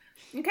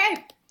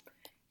Okay.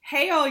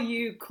 Hey, all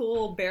you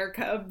cool bear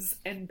cubs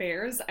and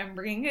bears. I'm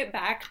bringing it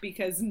back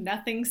because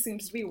nothing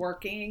seems to be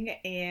working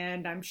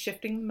and I'm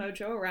shifting the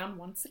mojo around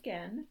once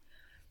again.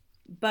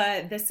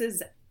 But this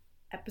is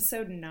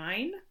episode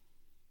 9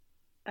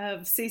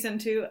 of season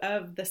 2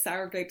 of the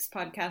Sour Grapes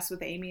podcast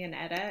with Amy and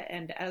Etta.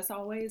 And as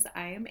always,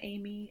 I am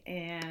Amy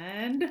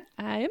and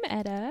I am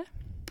Etta.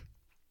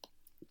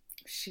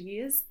 She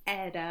is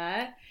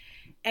Etta.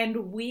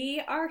 And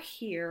we are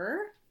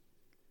here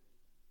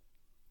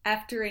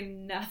after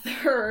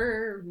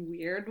another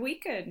weird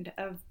weekend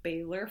of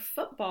Baylor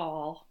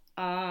football,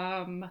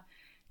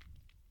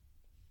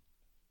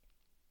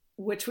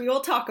 which we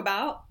will talk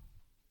about.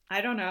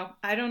 I don't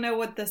know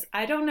what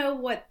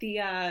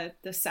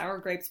the Sour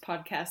Grapes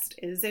podcast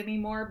is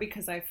anymore,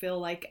 because I feel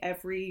like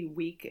every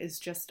week is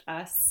just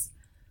us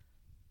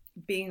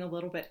being a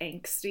little bit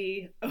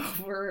angsty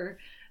over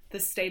the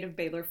state of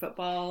Baylor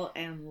football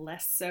and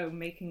less so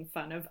making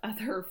fun of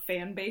other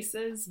fan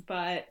bases,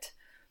 but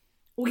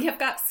we have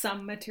got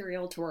some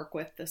material to work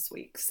with this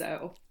week,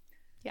 so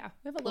yeah,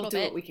 we have a little do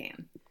bit. What we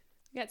can.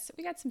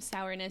 We got some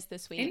sourness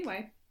this week.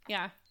 Anyway,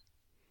 yeah.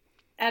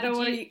 Etta,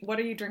 what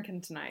are you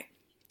drinking tonight?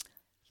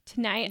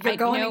 Tonight, you're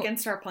going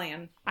against our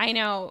plan. I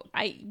know.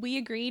 We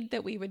agreed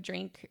that we would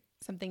drink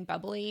something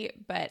bubbly,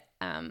 but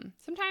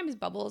sometimes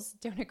bubbles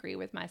don't agree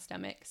with my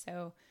stomach,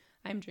 so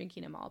I'm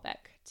drinking a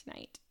Malbec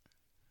tonight.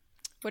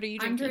 What are you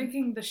drinking? I'm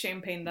drinking the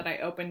champagne that I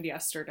opened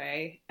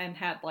yesterday and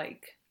had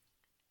like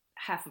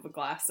half of a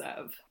glass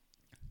of.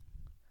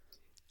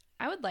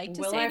 I would like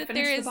to say that there is...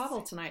 Will I finish the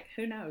bottle tonight?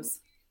 Who knows?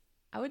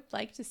 I would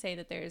like to say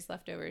that there is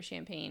leftover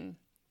champagne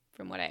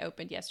from what I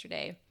opened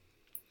yesterday,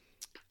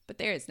 but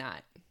there is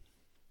not.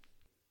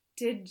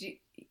 Did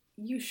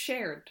you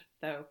shared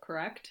though,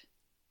 correct?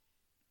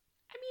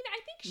 I mean, I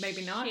think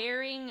maybe not.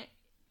 Sharing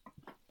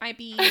might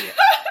be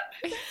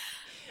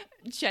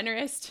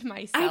generous to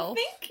myself.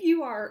 I think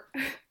you are.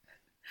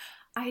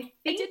 I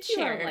did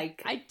share.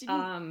 I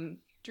didn't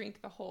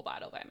drink the whole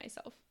bottle by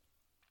myself.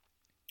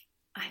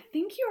 I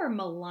think you are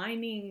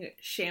maligning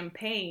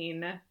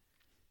champagne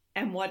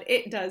and what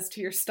it does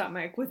to your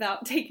stomach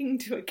without taking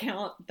into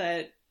account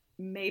that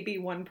maybe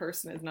one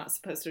person is not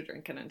supposed to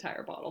drink an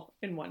entire bottle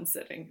in one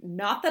sitting.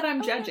 Not that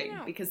I'm judging,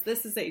 no. Because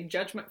this is a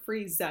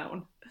judgment-free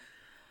zone.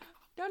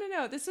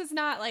 No. This is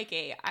not like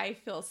I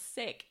feel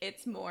sick.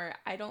 It's more,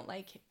 I don't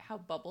like how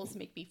bubbles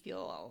make me feel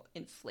all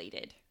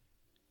inflated.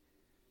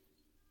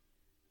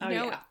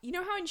 You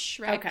know how in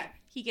Shrek,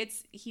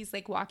 he's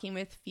like walking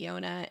with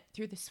Fiona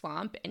through the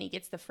swamp and he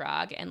gets the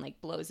frog and like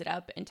blows it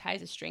up and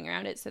ties a string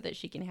around it so that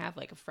she can have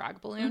like a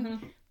frog balloon.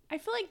 Mm-hmm. I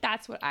feel like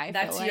that's what I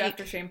feel like. That's you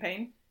after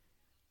champagne?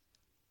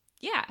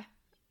 Yeah.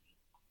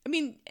 I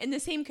mean, and the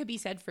same could be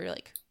said for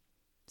like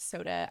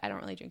soda. I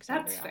don't really drink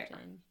soda very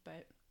often,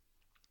 but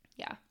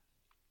yeah.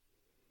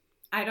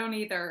 I don't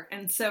either.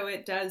 And so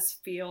it does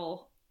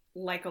feel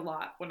like a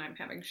lot when I'm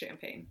having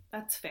champagne.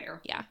 That's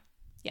fair. Yeah.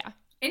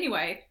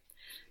 Anyway,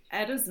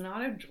 Etta's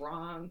not a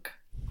drunk.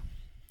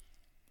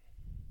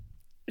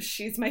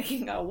 She's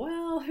making a,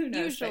 well, who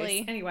knows usually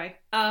face. Anyway.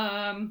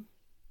 So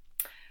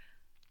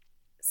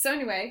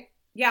anyway,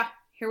 yeah,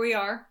 here we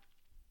are.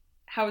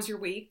 How was your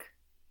week?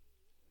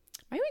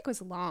 My week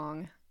was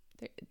long.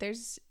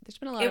 There's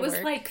been a lot of work. It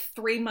was like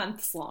 3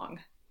 months long.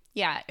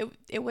 Yeah,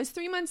 it was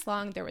 3 months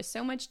long. There was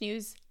so much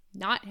news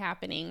not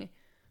happening,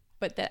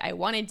 but that I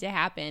wanted to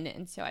happen.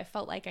 And so I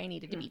felt like I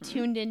needed to be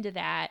tuned into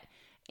that.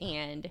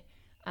 And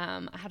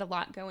I had a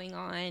lot going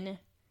on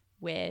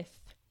with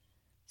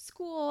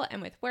school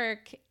and with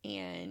work.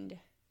 And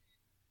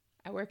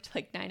I worked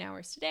like 9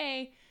 hours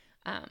today.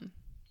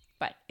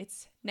 But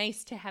it's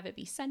nice to have it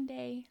be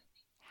Sunday.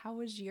 How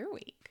was your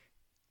week?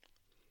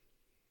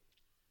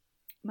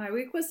 My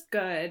week was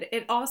good.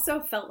 It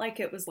also felt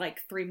like it was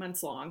like 3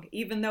 months long,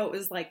 even though it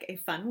was like a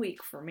fun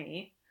week for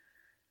me.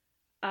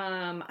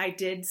 I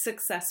did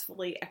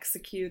successfully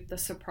execute the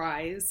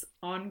surprise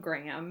on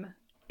Graham,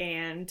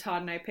 and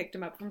Todd and I picked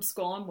him up from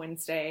school on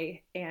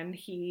Wednesday, and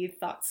he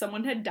thought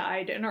someone had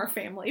died in our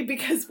family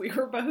because we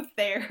were both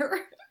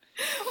there.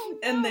 Oh,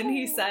 no. And then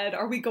he said,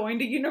 "Are we going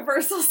to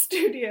Universal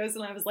Studios?"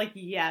 And I was like,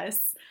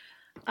 "Yes."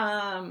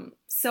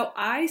 So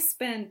I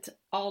spent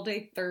all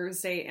day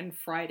Thursday and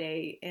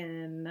Friday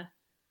in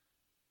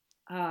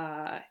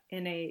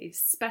a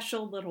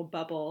special little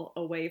bubble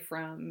away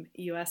from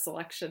U.S.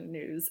 election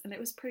news, and it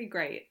was pretty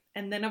great.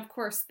 And then, of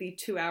course, the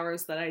 2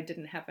 hours that I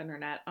didn't have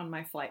internet on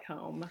my flight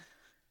home,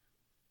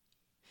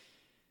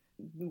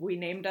 we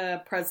named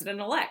a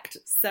president-elect.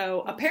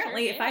 So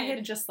apparently, if I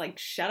had just like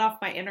shut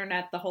off my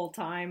internet the whole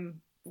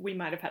time, we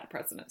might have had a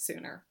president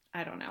sooner.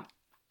 I don't know.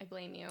 I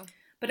blame you.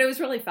 But it was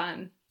really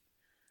fun.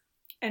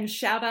 And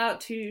shout out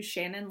to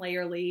Shannon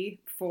Layerly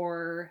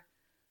for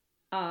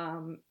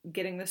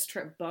getting this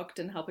trip booked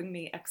and helping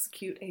me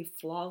execute a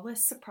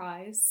flawless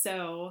surprise.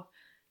 So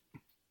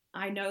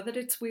I know that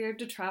it's weird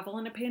to travel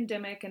in a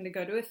pandemic and to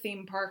go to a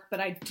theme park,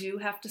 but I do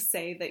have to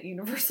say that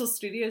Universal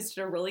Studios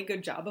did a really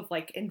good job of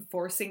like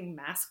enforcing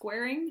mask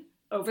wearing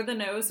over the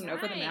nose and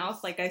over the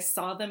mouth. Like I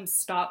saw them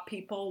stop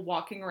people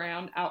walking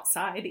around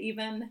outside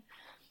even.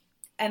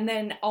 And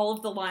then all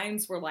of the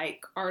lines were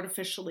like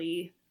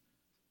artificially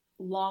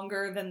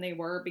longer than they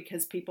were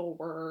because people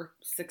were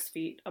 6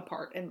 feet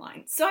apart in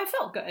line. So I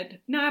felt good.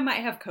 Now I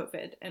might have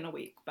COVID in a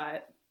week,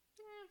 but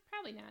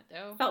probably not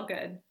though. Felt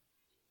good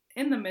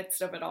in the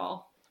midst of it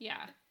all.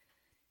 Yeah.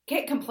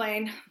 Can't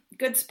complain.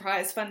 Good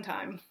surprise, fun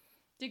time.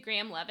 Did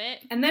Graham love it?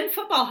 And then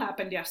football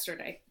happened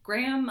yesterday.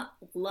 Graham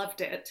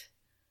loved it.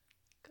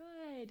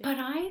 Good. But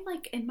I,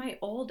 like, in my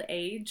old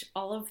age,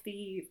 all of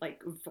the,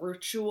 like,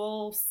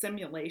 virtual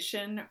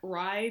simulation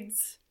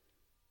rides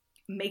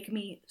make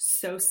me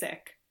so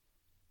sick.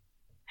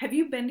 Have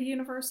you been to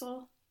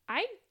Universal?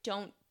 I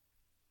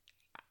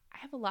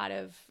have a lot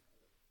of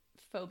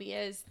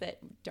phobias that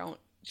don't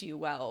do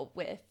well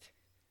with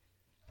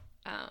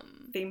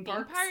theme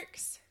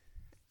parks.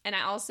 And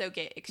I also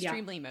get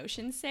extremely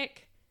motion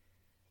sick.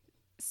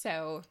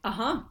 So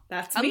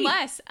that's me.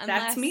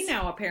 That's me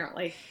now,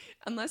 apparently.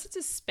 Unless it's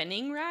a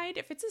spinning ride.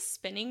 If it's a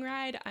spinning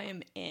ride, I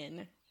am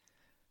in.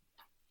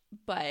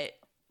 But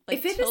like,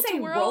 if it is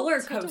a roller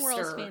coaster, Tilt-A-Whirl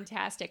is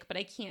fantastic, but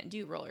I can't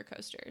do roller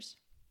coasters.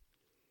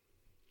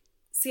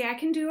 See, I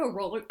can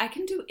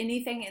do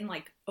anything in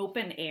like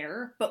open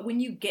air, but when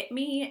you get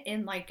me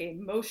in like a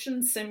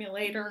motion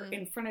simulator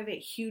in front of a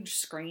huge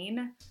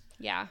screen,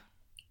 yeah.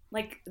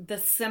 Like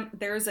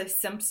there's a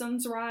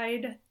Simpsons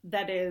ride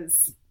that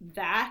is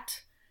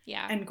that.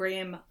 Yeah. And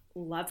Graham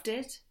loved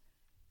it.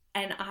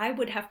 And I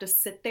would have to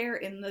sit there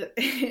in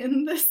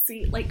the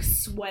seat, like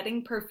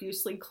sweating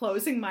profusely,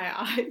 closing my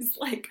eyes,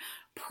 like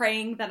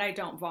praying that I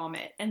don't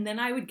vomit. And then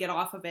I would get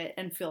off of it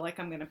and feel like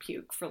I'm going to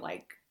puke for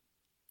like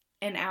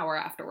an hour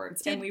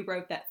afterwards. And we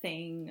wrote that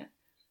thing.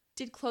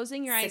 Did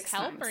closing your eyes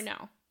help or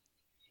no?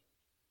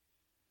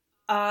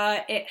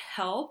 It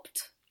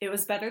helped. It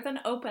was better than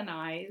open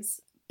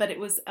eyes, but it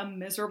was a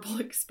miserable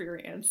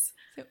experience.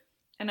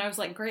 And I was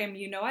like, Graham,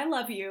 you know I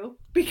love you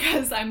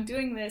because I'm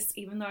doing this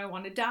even though I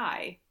want to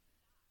die.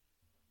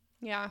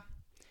 Yeah.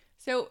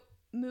 So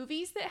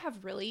movies that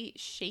have really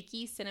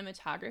shaky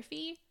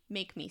cinematography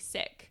make me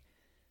sick.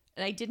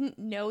 And I didn't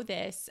know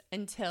this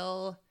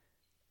until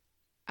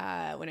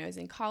when I was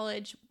in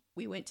college.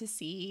 We went to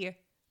see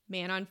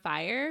Man on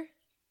Fire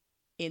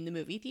in the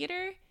movie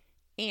theater.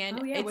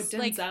 And it's with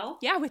Denzel?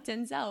 With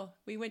Denzel.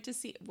 We went to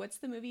see, what's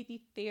the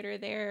movie theater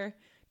there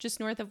just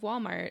north of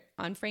Walmart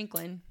on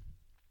Franklin?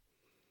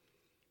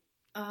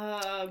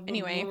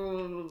 Anyway,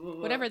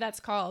 whatever that's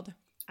called.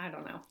 I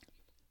don't know.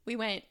 We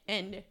went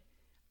and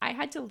I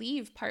had to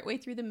leave partway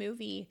through the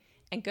movie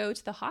and go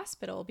to the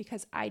hospital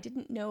because I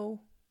didn't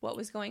know what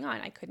was going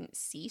on. I couldn't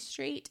see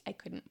straight. I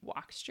couldn't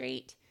walk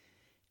straight.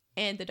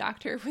 And the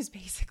doctor was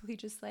basically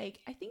just like,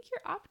 I think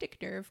your optic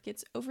nerve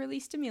gets overly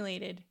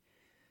stimulated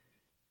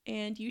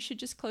and you should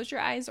just close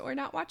your eyes or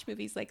not watch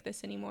movies like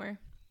this anymore.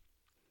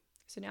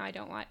 So now I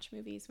don't watch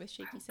movies with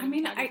shaky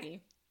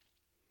cinematography.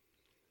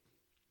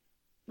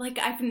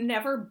 I've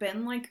never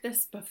been like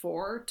this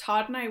before.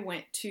 Todd and I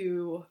went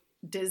to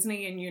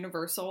Disney and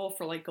Universal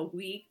for like a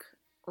week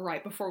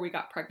right before we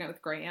got pregnant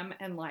with Graham.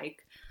 And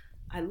like,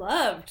 I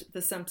loved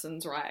the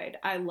Simpsons ride.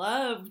 I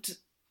loved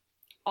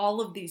all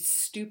of these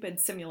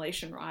stupid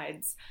simulation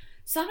rides.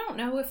 So I don't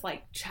know if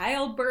like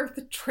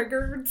childbirth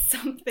triggered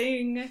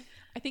something.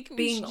 I think we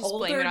being should just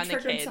older blame it on the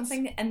triggered kids.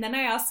 Something. And then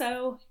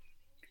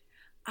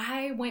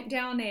I went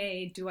down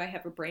a do I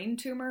have a brain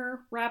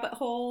tumor rabbit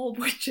hole,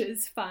 which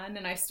is fun,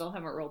 and I still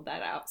haven't ruled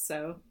that out,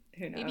 so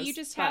who knows. Maybe you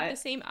just have the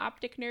same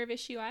optic nerve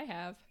issue I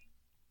have.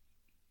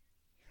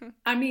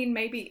 I mean,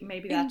 maybe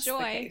that's the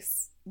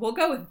case. We'll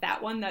go with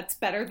that one. That's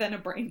better than a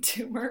brain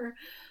tumor.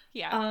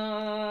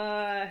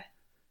 Yeah.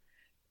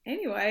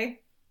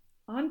 Anyway,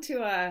 on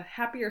to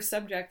happier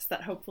subjects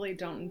that hopefully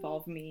don't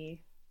involve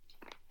me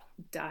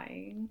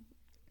dying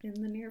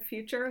in the near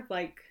future.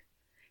 Like,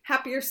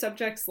 happier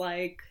subjects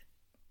like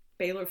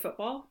Baylor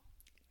football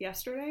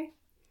yesterday.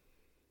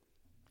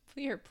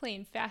 We are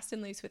playing fast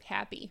and loose with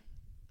Happy.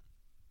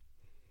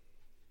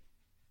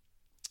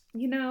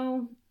 You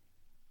know,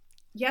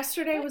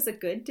 yesterday was a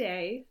good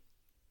day.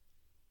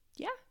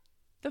 Yeah.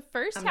 The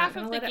first half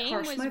of the game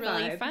was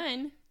really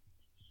fun.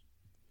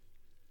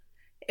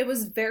 It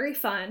was very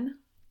fun.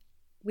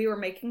 We were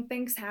making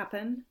things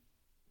happen.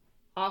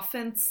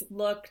 Offense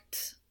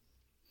looked...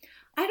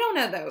 I don't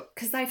know, though,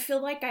 because I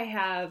feel like I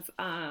have...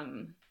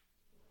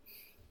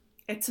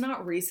 it's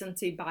not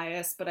recency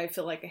bias, but I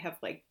feel like I have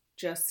like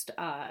just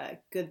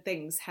good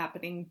things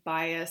happening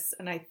bias.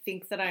 And I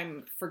think that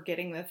I'm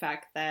forgetting the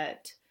fact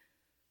that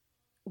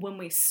when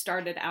we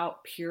started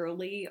out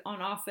purely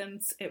on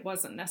offense, it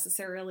wasn't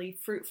necessarily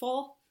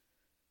fruitful.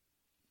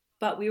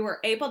 But we were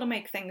able to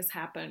make things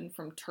happen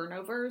from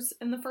turnovers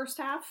in the first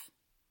half.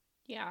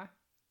 Yeah.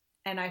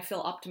 And I feel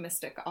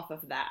optimistic off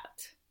of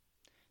that.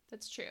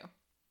 That's true.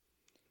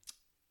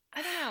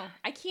 I don't know.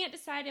 I can't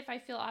decide if I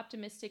feel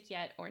optimistic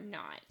yet or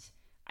not.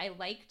 I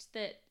liked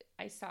that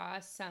I saw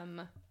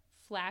some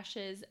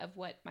flashes of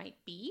what might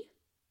be.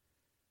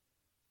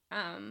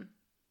 And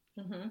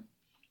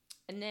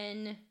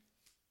then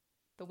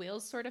the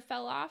wheels sort of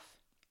fell off.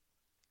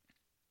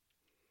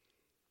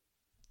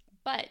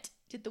 But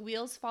did the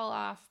wheels fall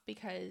off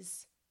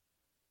because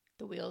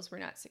the wheels were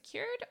not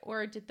secured,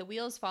 or did the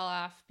wheels fall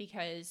off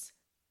because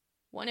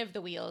one of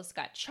the wheels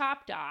got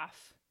chopped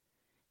off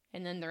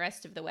and then the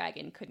rest of the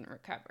wagon couldn't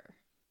recover?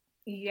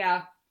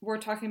 Yeah, we're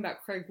talking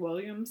about Craig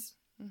Williams,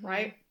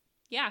 right?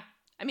 Yeah.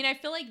 I mean, I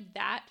feel like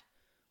that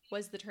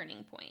was the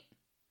turning point.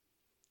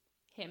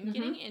 Him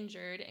getting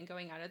injured and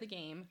going out of the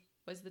game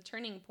was the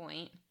turning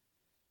point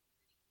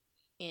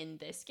in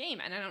this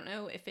game. And I don't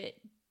know if it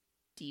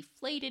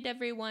deflated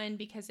everyone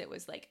because it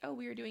was like, oh,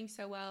 we were doing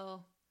so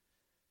well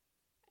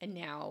and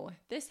now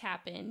this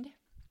happened,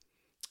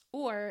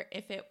 or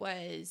if it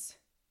was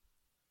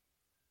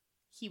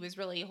he was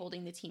really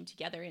holding the team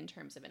together in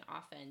terms of an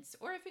offense,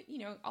 or if it,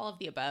 all of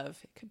the above.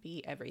 It could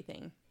be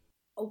everything.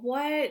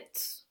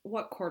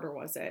 What quarter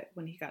was it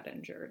when he got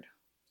injured?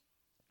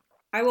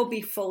 I will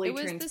be fully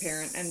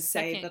transparent and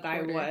say that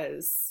quarter. I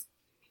was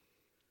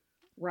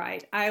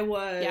right. I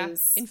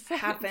was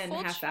half in,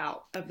 half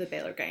out of the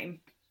Baylor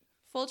game.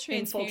 Full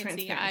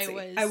transparency.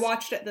 I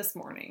watched it this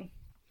morning.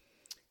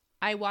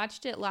 I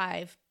watched it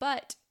live,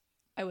 but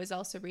I was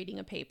also reading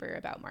a paper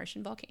about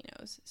Martian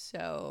volcanoes.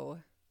 So,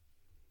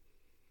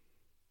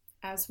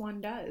 as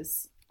one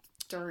does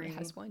during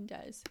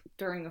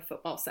a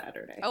football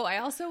Saturday. Oh, I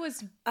also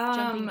was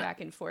jumping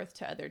back and forth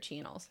to other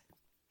channels.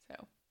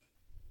 So,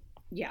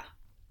 yeah,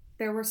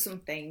 there were some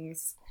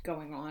things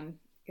going on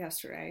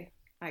yesterday,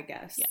 I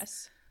guess.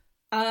 Yes.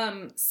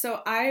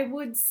 So I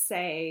would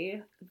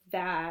say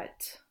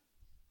that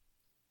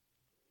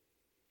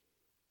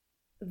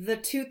the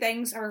two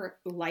things are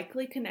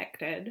likely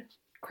connected.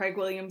 Craig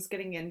Williams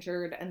getting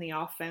injured and the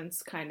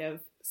offense kind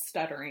of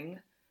stuttering.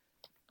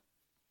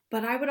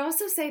 But I would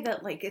also say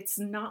that, it's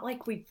not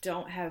like we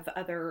don't have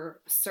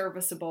other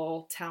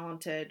serviceable,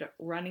 talented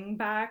running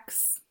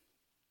backs.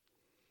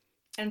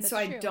 And so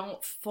I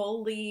don't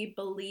fully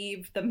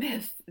believe the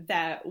myth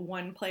that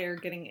one player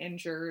getting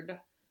injured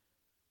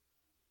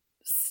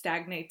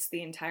stagnates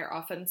the entire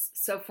offense.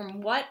 So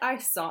from what I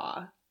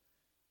saw,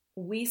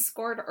 we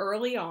scored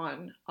early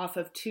on off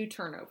of 2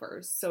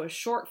 turnovers. So a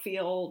short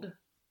field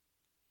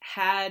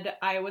had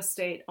Iowa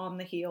State on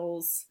the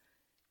heels,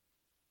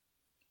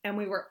 and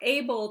we were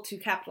able to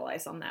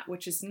capitalize on that,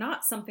 which is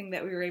not something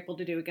that we were able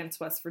to do against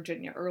West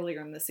Virginia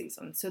earlier in the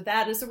season. So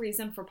that is a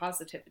reason for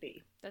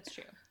positivity. That's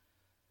true.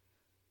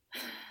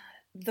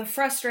 The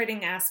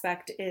frustrating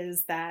aspect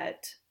is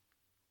that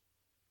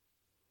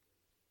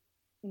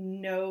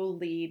no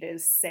lead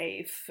is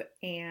safe,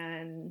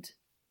 and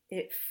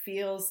it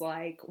feels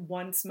like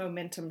once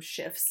momentum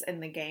shifts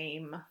in the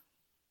game,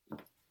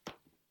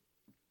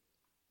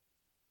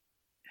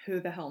 who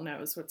the hell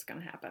knows what's going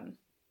to happen?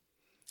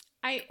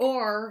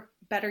 Or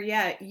better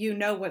yet,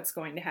 what's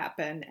going to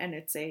happen, and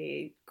it's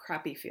a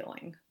crappy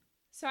feeling.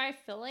 So I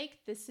feel like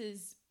this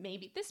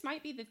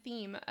might be the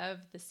theme of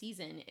the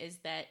season, is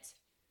that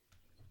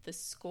the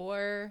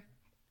score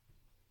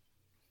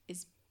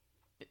is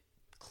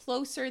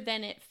closer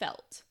than it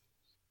felt.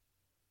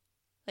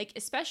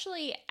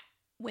 Especially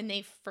when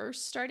they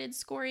first started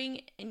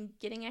scoring and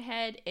getting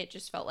ahead, it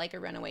just felt like a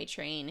runaway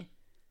train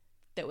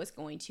that was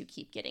going to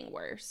keep getting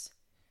worse.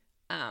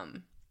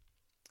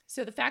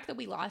 So the fact that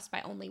we lost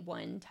by only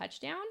 1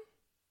 touchdown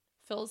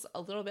feels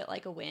a little bit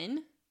like a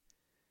win,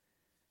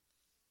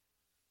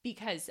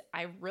 because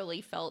I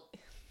really felt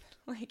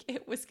like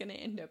it was going to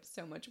end up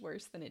so much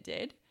worse than it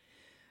did.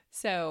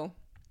 So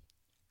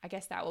I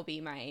guess that will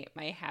be my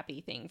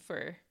happy thing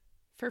for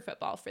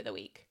football for the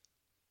week.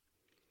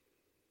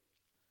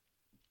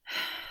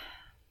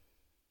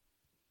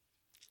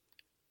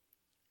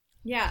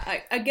 Yeah,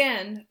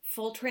 again,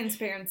 full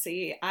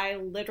transparency, I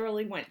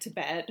literally went to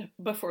bed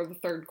before the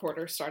third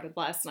quarter started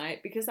last night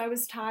because I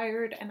was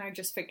tired, and I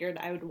just figured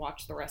I would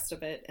watch the rest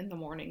of it in the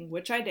morning,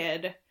 which I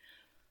did.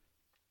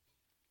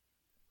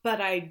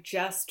 But I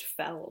just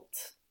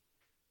felt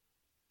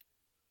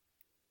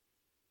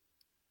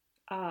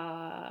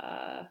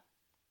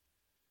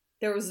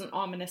there was an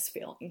ominous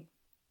feeling.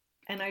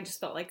 And I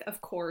just felt like,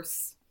 of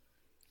course.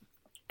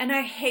 And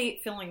I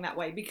hate feeling that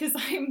way because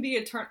I'm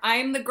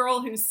the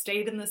girl who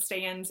stayed in the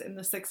stands in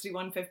the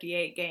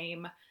 61-58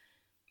 game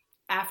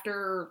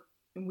after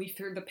we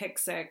threw the pick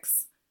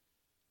 6.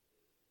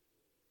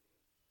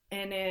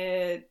 And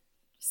it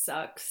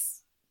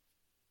sucks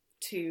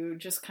to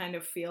just kind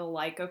of feel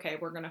like, okay,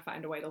 we're going to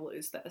find a way to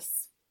lose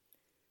this.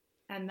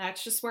 And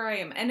that's just where I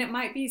am. And it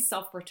might be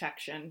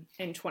self-protection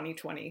in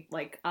 2020.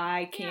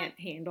 I can't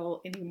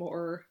handle any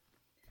more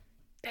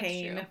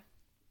pain.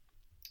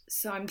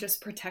 So I'm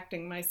just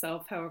protecting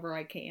myself however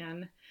I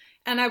can.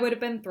 And I would have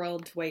been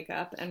thrilled to wake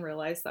up and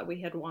realize that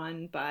we had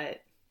won,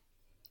 but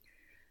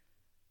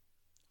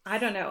I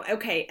don't know.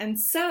 Okay, and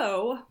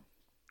so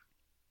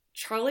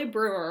Charlie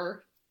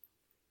Brewer,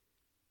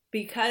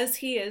 because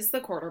he is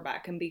the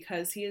quarterback and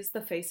because he is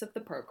the face of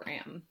the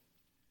program,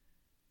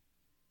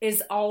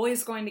 is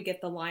always going to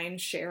get the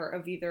lion's share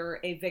of either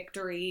a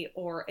victory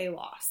or a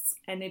loss.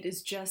 And it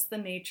is just the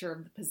nature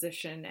of the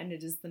position, and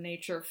it is the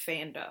nature of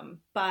fandom.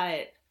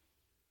 But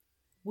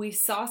we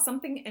saw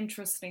something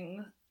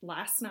interesting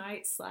last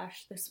night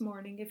 / this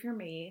morning, if you're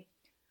me,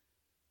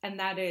 and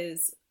that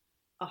is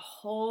a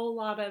whole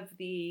lot of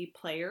the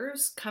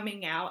players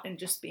coming out and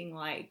just being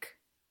like,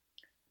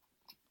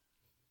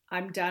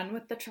 I'm done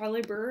with the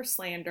Charlie Brewer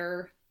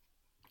slander.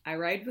 I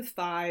ride with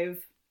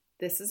 5.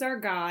 This is our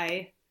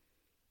guy.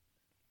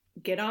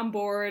 Get on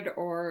board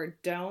or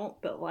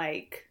don't, but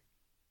like,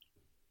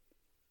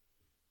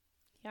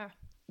 yeah,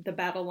 the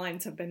battle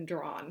lines have been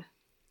drawn.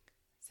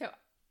 So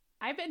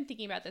I've been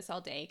thinking about this all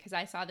day because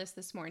I saw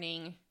this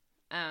morning,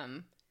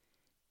 and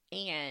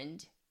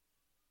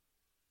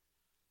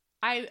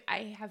I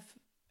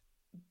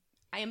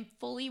am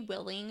fully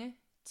willing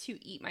to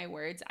eat my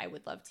words. I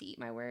would love to eat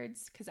my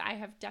words because I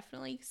have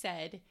definitely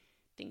said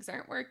things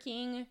aren't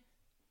working.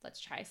 Let's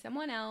try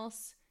someone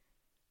else.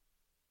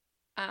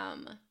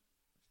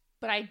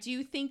 But I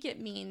do think it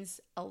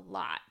means a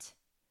lot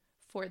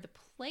for the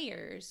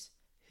players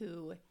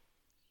who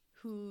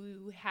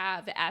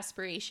have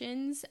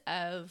aspirations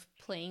of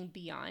playing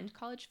beyond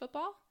college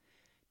football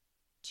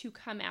to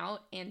come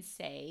out and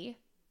say,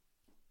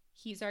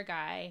 he's our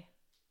guy.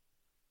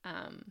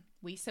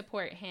 We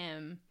support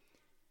him.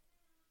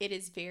 It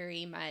is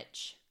very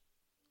much,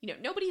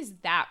 nobody's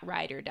that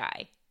ride or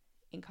die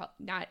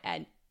not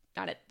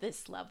at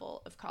this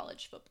level of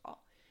college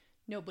football.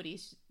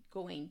 Nobody's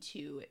going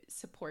to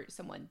support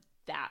someone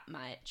that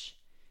much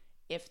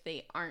if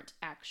they aren't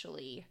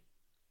actually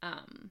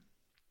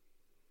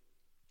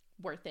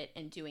worth it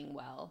and doing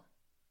well.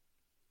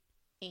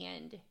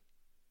 And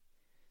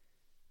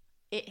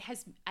it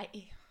has, I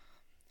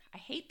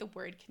hate the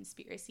word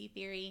conspiracy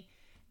theory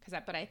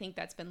but I think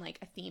that's been like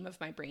a theme of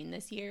my brain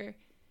this year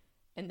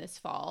and this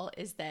fall,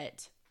 is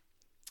that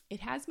it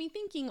has me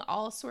thinking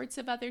all sorts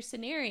of other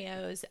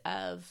scenarios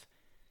of,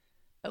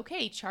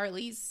 okay,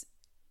 Charlie's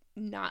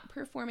not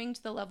performing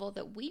to the level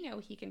that we know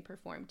he can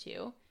perform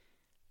to.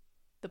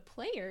 The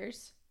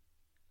players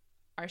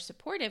are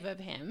supportive of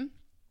him.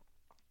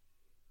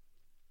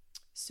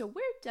 So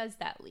where does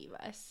that leave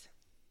us?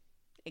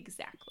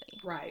 Exactly.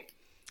 Right.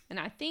 And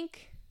I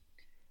think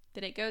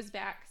that it goes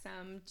back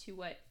some to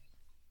what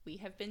we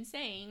have been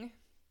saying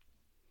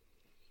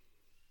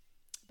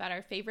about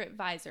our favorite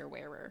visor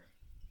wearer.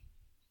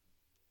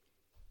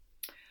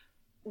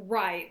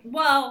 Right.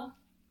 Well,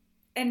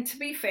 and to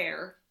be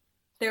fair,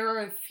 there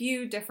are a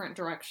few different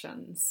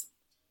directions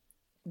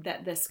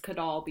that this could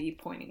all be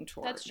pointing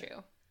toward. That's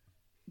true.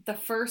 The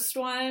first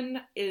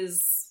one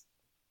is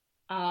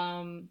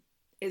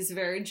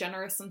very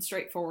generous and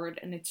straightforward,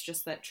 and it's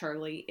just that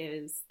Charlie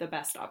is the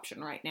best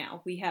option right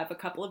now. We have a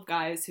couple of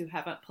guys who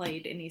haven't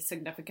played any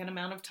significant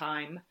amount of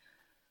time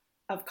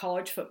of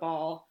college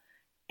football,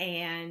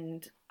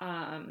 and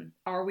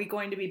are we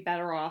going to be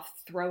better off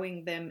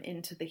throwing them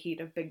into the heat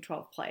of Big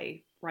 12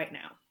 play right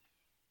now?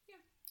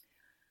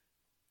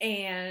 Yeah.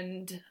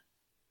 And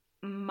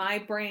my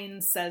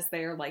brain says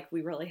they're like,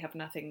 we really have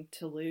nothing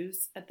to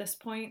lose at this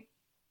point.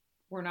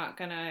 We're not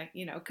going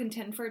to,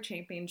 contend for a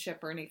championship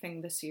or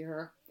anything this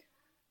year.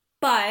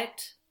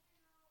 But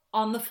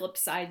on the flip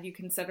side, you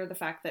consider the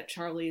fact that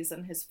Charlie's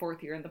in his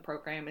 4th year in the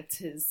program. It's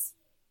his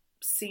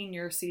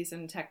senior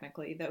season,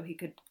 technically, though he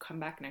could come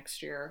back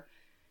next year.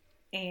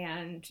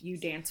 And you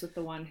dance with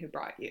the one who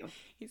brought you.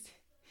 He's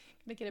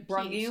going to get a PhD.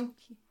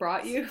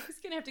 Brought you? He's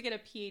going to have to get a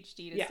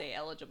PhD to stay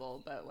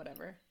eligible, but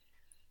whatever.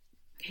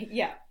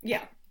 Yeah.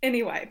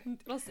 Anyway,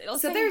 it'll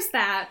so there's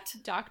that.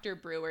 Dr.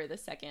 Brewer the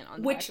second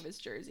on the back of his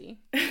jersey.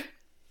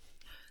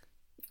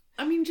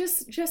 I mean,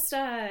 just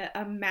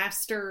a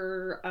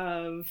master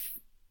of,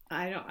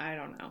 I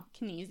don't know.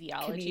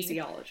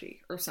 Kinesiology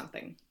or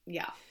something.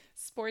 Yeah.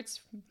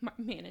 Sports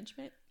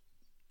management.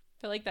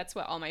 I feel like that's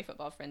what all my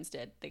football friends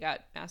did. They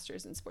got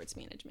masters in sports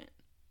management.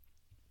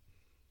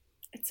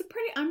 It's a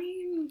pretty,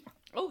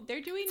 oh,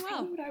 they're doing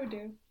well. What I would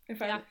do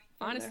if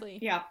honestly.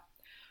 Yeah.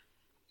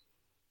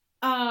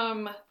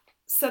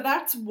 So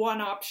that's one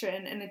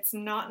option, and it's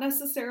not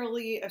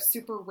necessarily a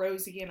super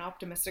rosy and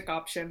optimistic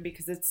option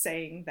because it's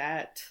saying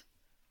that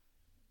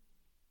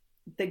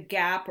the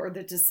gap or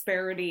the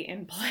disparity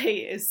in play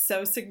is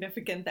so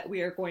significant that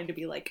we are going to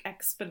be like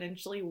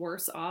exponentially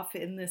worse off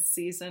in this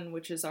season,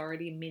 which is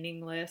already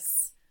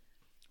meaningless.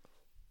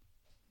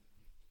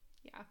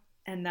 Yeah.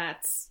 And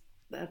that's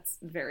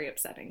very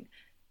upsetting.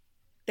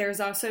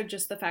 There's also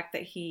just the fact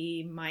that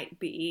he might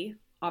be,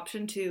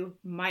 option 2,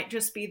 might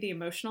just be the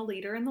emotional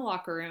leader in the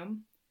locker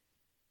room.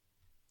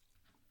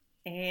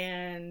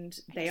 And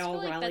they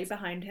all rally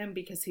behind him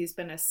because he's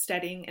been a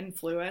steadying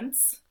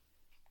influence.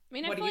 I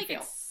mean, I feel like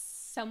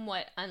it's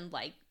somewhat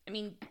unlike. I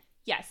mean,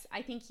 yes,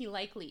 I think he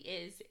likely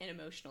is an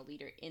emotional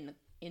leader in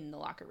the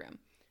locker room.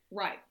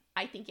 Right.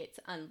 I think it's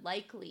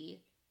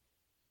unlikely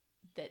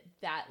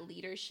that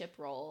leadership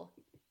role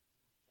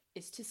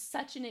is to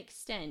such an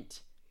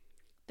extent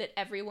that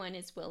everyone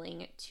is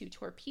willing to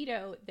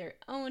torpedo their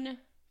own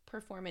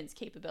performance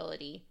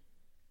capability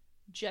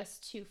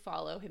just to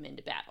follow him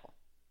into battle.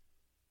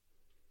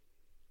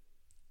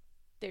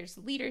 There's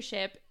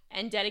leadership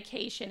and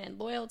dedication and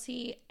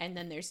loyalty, and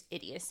then there's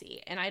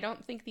idiocy. And I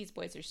don't think these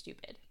boys are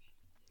stupid.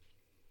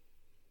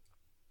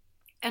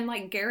 And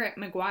like Garrett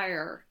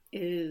McGuire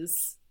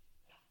is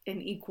an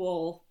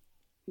equal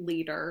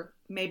leader,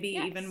 maybe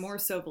Yes. even more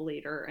so the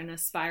leader, an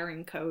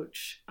aspiring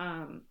coach.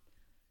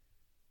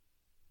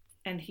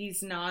 And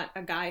he's not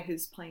a guy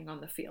who's playing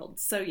on the field.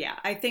 So yeah,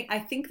 I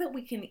think that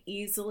we can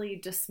easily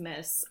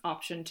dismiss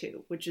option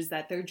 2, which is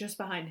that they're just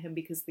behind him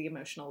because of the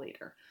emotional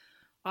leader.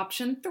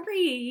 Option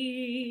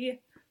 3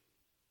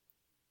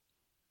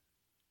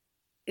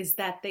 is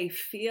that they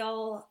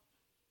feel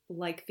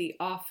like the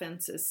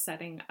offense is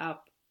setting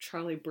up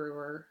Charlie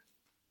Brewer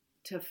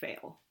to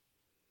fail.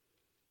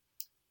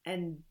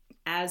 And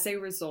as a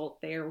result,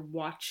 they are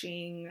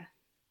watching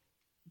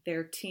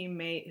their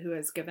teammate who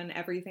has given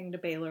everything to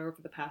Baylor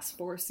over the past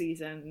 4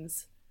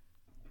 seasons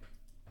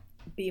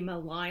be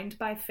maligned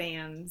by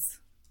fans,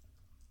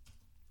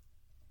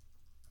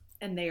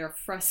 and they are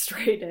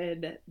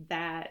frustrated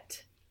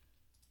that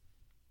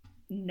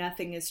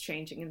nothing is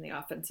changing in the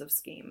offensive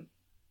scheme.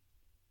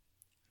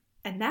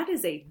 And that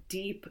is a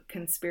deep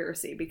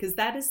conspiracy, because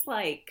that is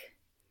like,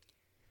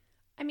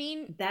 I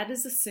mean, that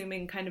is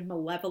assuming kind of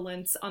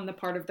malevolence on the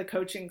part of the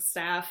coaching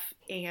staff.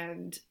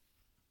 And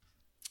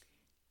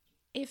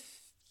if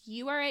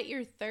you are at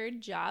your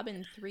 3rd job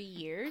in 3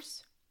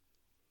 years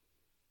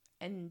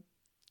and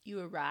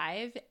you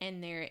arrive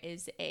and there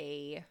is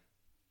a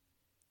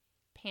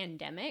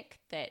pandemic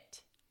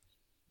that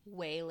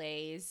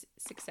waylays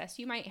success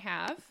you might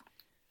have,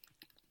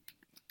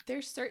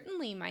 there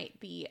certainly might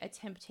be a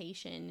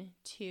temptation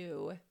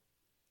to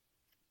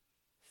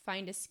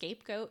find a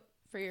scapegoat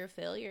for your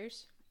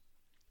failures.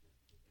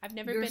 I've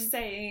never you're been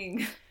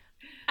saying,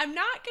 I'm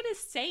not going to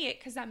say it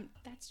because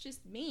that's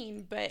just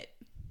mean, but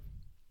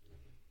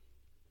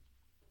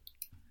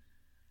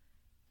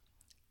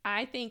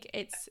I think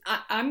it's...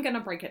 I'm going to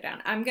break it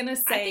down. I'm going to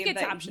say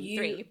it's that option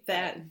 3,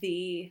 that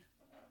the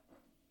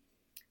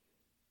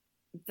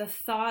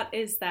thought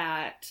is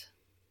that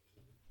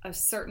a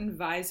certain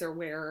visor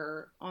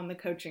wearer on the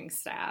coaching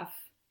staff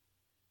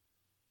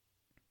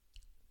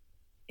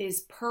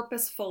is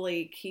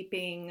purposefully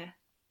keeping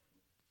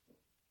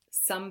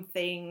some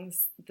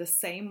things the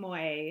same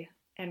way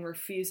and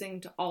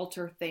refusing to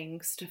alter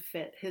things to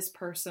fit his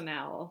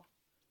personnel,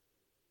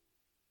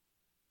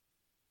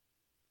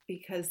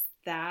 because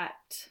that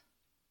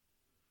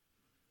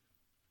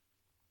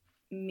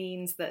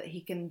means that he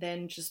can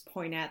then just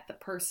point at the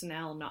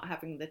personnel not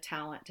having the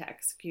talent to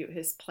execute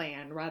his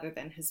plan rather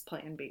than his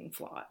plan being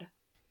flawed.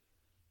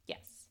 Yes.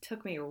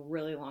 Took me a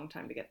really long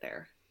time to get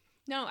there.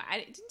 No,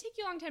 it didn't take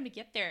you a long time to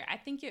get there. I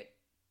think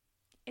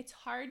it's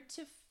hard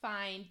to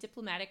find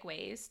diplomatic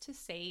ways to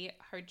say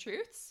hard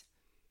truths.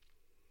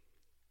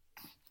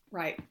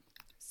 Right.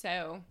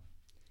 So,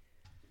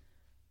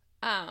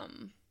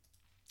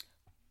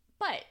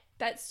 but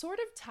that sort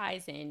of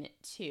ties in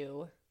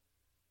to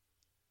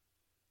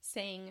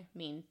saying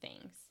mean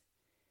things.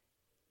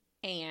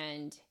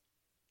 And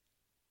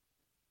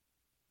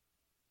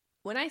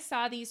when I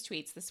saw these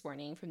tweets this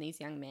morning from these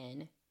young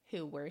men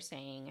who were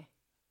saying,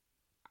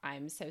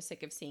 I'm so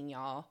sick of seeing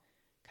y'all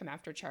come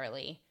after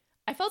Charlie,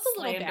 I felt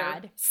a little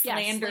bad.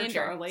 Slander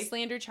Charlie.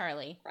 Slander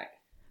Charlie. Right.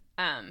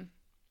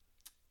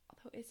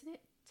 Although, isn't it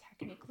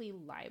technically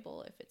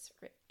libel if it's...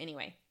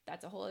 Anyway,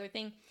 that's a whole other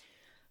thing.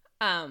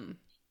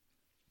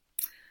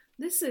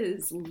 This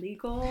is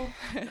legal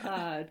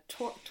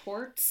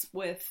torts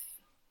with...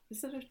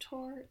 Is it a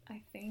tort,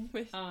 I think?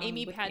 With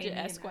Amy with Padgett, Amy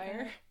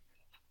Esquire.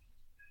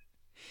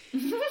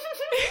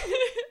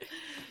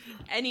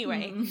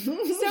 Anyway,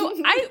 so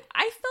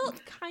I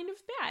felt kind of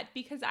bad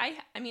because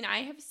I mean I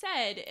have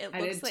said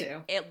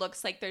it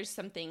looks like there's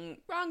something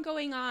wrong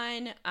going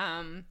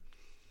on.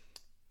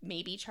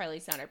 Maybe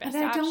Charlie's not our best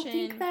option. I don't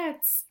think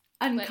that's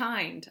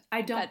unkind.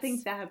 I don't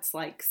think that's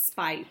like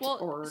spite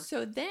or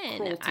so then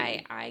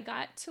cruelty. I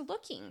got to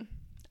looking.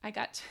 I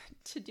got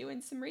to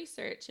doing some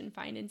research and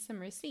finding some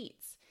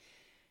receipts.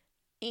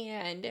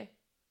 And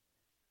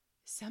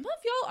some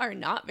of y'all are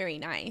not very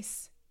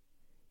nice.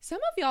 Some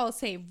of y'all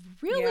say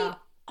really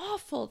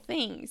awful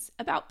things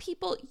about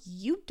people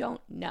you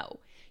don't know.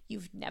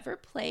 You've never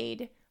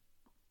played.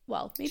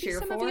 Well, maybe cheer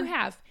some for? of you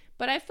have.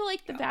 But I feel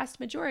like the vast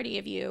majority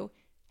of you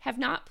have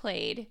not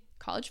played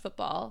college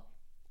football.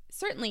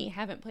 Certainly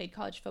haven't played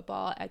college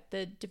football at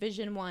the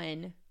Division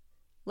I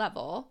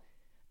level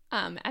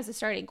as a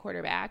starting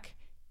quarterback.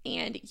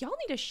 And y'all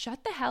need to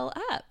shut the hell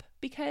up,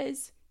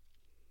 because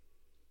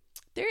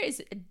there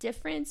is a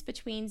difference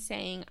between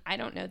saying, I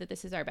don't know that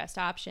this is our best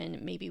option,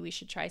 maybe we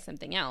should try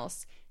something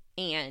else,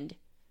 and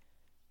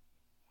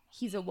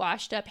he's a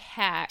washed up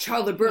hack.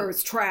 Charlie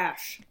Brewer's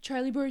trash.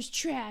 Charlie Brewer's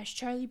trash.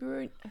 Charlie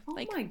Brewer. Oh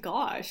my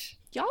gosh.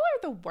 Y'all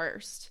are the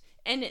worst.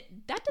 And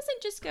that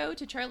doesn't just go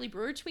to Charlie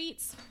Brewer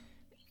tweets.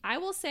 I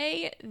will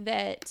say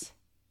that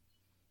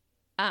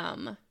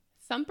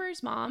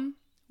Thumper's mom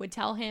would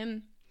tell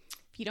him,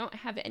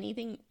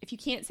 if you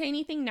can't say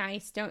anything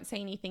nice, don't say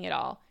anything at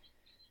all.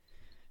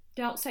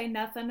 Don't say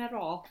nothing at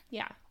all.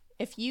 Yeah.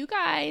 If you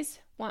guys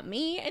want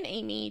me and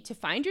Amy to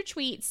find your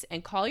tweets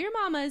and call your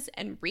mamas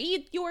and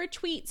read your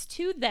tweets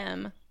to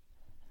them,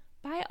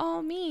 by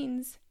all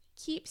means,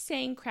 keep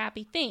saying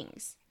crappy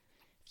things.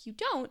 If you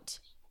don't,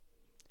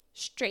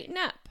 straighten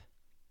up.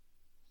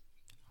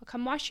 I'll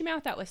come wash your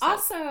mouth out with soap.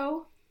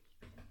 Also,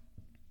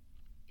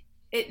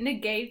 it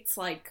negates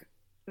like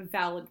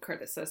valid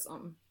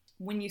criticism.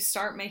 When you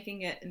start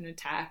making it an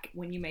attack,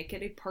 when you make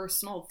it a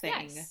personal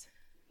thing, Yes.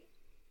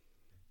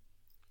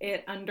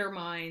 it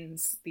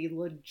undermines the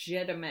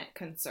legitimate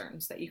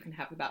concerns that you can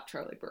have about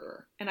Charlie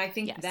Brewer. And I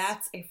think Yes.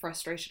 that's a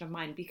frustration of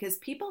mine, because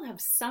people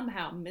have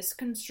somehow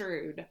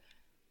misconstrued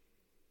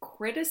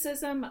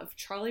criticism of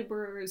Charlie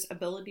Brewer's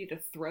ability to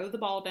throw the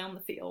ball down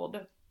the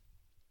field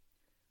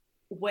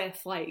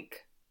with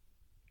like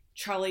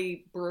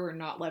Charlie Brewer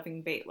not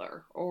loving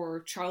Baylor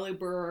or Charlie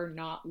Brewer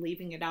not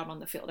leaving it out on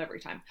the field every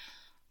time.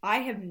 I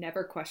have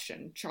never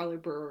questioned Charlie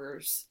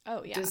Brewer's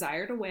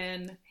desire to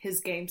win, his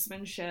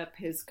gamesmanship,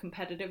 his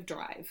competitive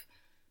drive.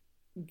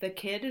 The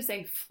kid is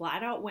a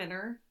flat out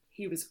winner.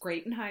 He was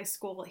great in high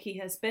school. He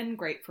has been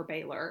great for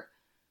Baylor.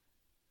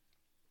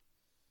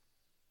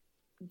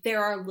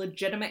 There are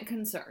legitimate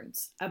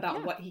concerns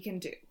about what he can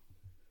do.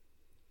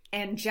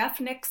 And Jeff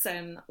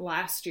Nixon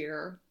last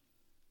year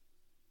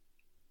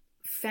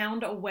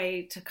found a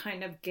way to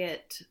kind of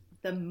get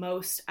the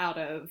most out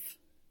of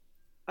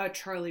a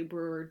Charlie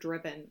Brewer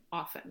driven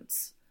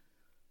offense.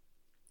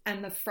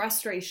 And the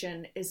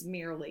frustration is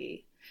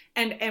merely,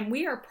 and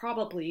we are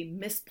probably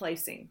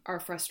misplacing our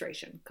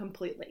frustration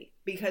completely,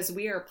 because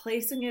we are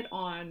placing it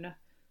on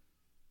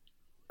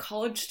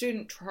college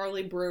student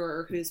Charlie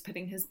Brewer, who's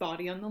putting his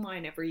body on the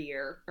line every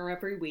year or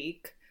every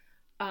week.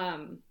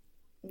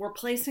 We're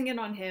placing it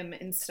on him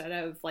instead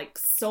of like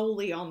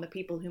solely on the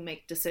people who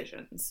make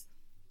decisions.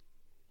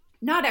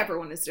 Not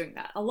everyone is doing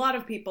that. A lot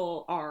of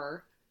people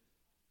are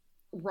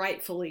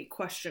rightfully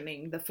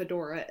questioning the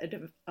Fedora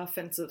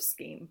offensive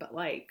scheme, but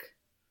like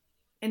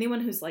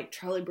anyone who's like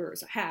Charlie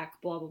Brewer's a hack,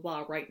 blah, blah,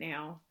 blah right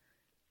now,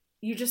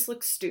 you just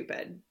look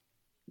stupid,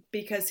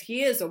 because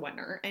he is a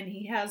winner and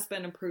he has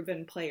been a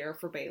proven player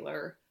for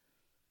Baylor.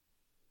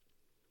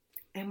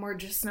 And we're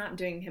just not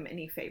doing him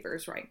any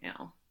favors right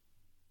now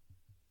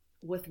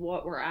with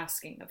what we're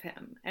asking of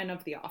him and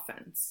of the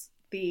offense.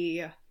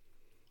 The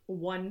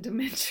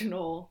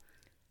one-dimensional,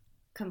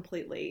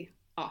 completely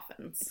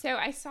offense. So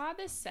I saw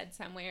this said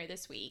somewhere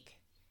this week,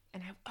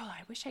 and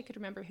I wish I could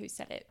remember who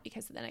said it,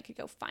 because then I could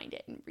go find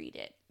it and read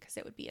it, because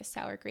it would be a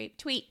sour grape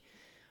tweet.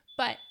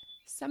 But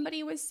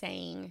somebody was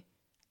saying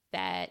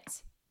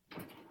that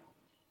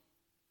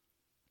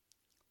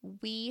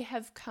we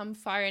have come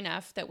far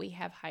enough that we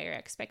have higher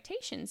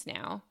expectations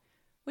now,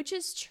 which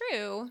is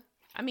true.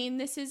 I mean,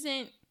 this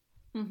isn't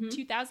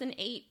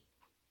 2008,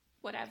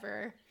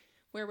 whatever,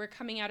 where we're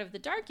coming out of the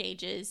dark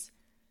ages,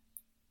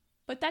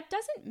 but that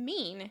doesn't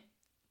mean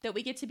that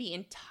we get to be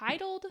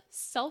entitled,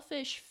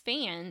 selfish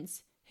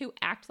fans who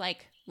act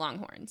like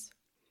Longhorns.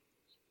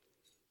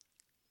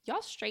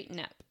 Y'all straighten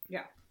up.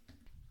 Yeah.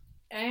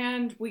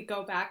 And we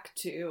go back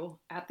to,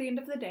 at the end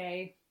of the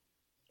day,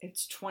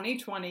 it's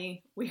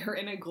 2020. We are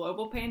in a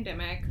global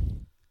pandemic.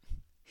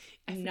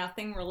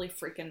 Nothing really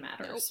freaking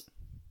matters. Nope.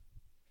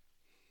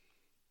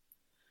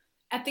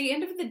 At the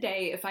end of the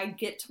day, if I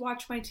get to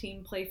watch my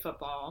team play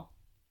football,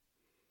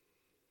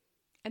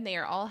 and they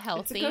are all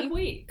healthy, it's a good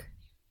week.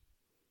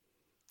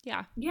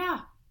 Yeah.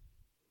 Yeah.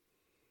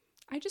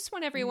 I just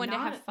want everyone to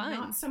have fun.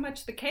 Not so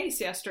much the case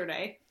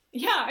yesterday.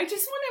 Yeah, I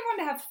just want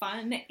everyone to have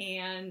fun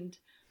and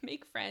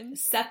make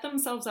friends. Set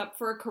themselves up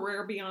for a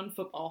career beyond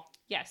football.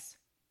 Yes.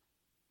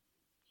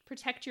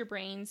 Protect your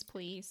brains,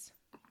 please.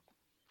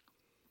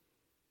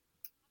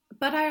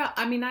 But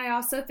I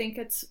also think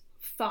it's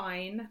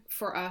fine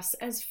for us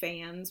as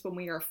fans, when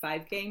we are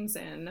 5 games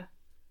in,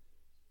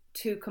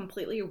 to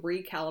completely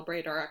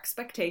recalibrate our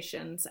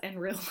expectations and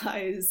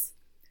realize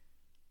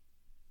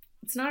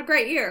it's not a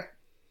great year.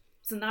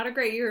 It's not a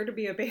great year to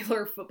be a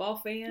Baylor football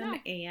fan. No.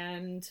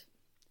 And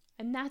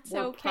that's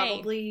we're okay.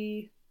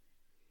 Probably,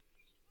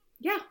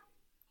 yeah.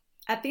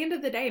 At the end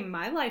of the day,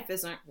 my life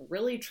isn't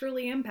really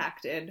truly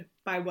impacted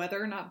by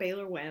whether or not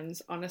Baylor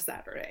wins on a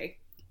Saturday.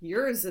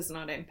 Yours is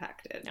not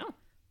impacted. No.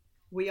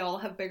 We all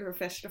have bigger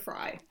fish to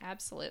fry.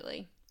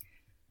 Absolutely.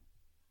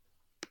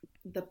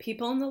 The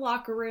people in the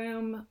locker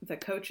room, the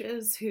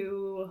coaches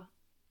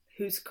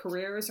whose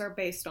careers are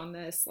based on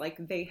this, like,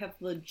 they have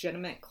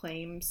legitimate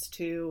claims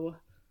to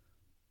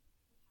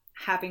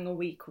having a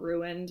week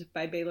ruined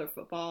by Baylor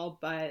football,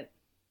 but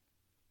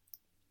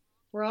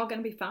we're all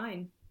going to be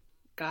fine,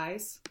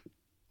 guys.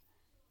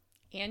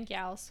 And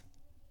gals.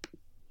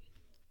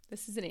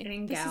 This is an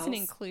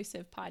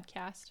inclusive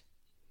podcast.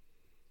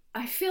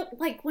 I feel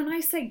like when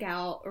I say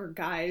gal or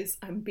guys,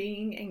 I'm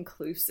being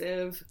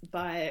inclusive,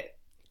 but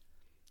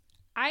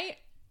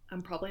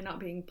I'm probably not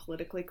being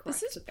politically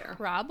correct this is there.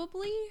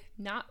 Probably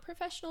not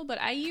professional, but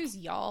I use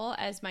y'all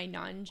as my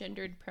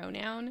non-gendered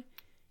pronoun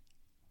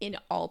in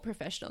all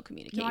professional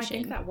communication. No, I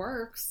think that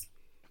works.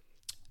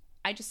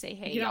 I just say,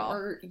 hey,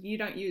 y'all. You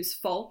don't use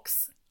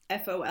folks,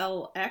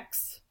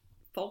 F-O-L-X,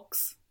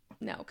 folks?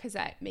 No, because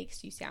that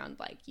makes you sound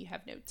like you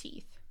have no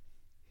teeth.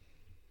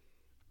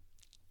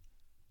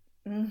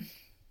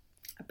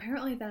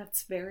 Apparently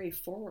that's very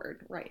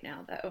forward right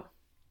now, though.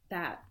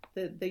 That,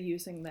 the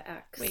using the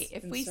X. Wait,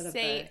 if we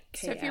say,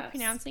 so if you're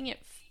pronouncing it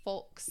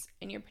folks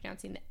and you're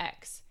pronouncing the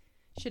X,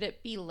 should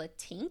it be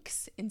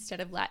Latinx instead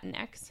of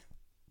Latinx?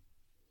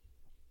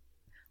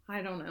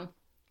 I don't know.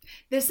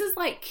 This is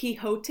like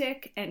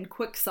quixotic and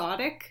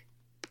quixotic.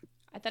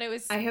 I thought it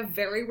was... I have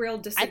very real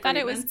disagreements. I thought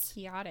it was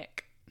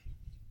chaotic.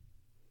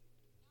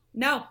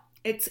 No,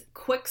 it's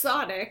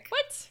quixotic.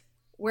 What?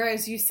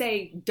 Whereas you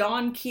say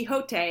Don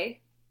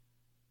Quixote.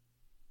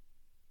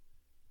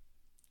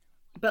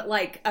 But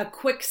like a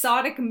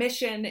quixotic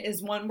mission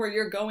is one where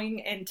you're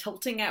going and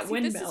tilting at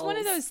windmills. This is one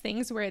of those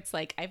things where it's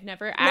like I've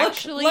never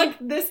actually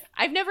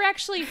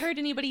heard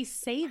anybody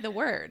say the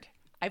word.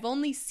 I've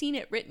only seen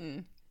it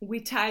written.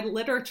 We tied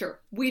literature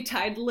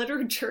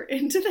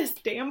into this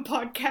damn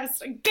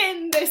podcast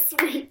again this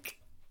week.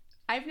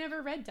 I've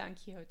never read Don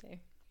Quixote.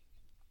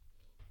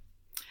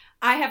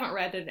 I haven't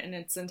read it in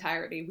its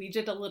entirety. We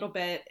did a little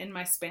bit in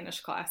my Spanish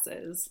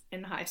classes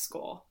in high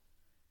school,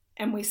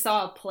 and we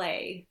saw a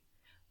play.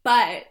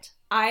 But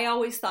I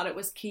always thought it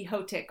was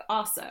quixotic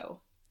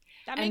also.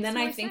 That makes and then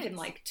more I think sense. in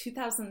like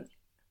 2000,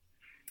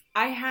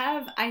 I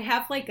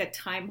have like a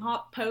time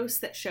hop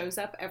post that shows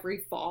up every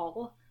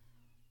fall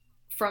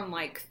from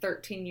like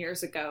 13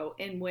 years ago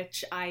in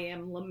which I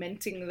am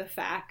lamenting the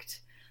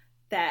fact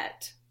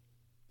that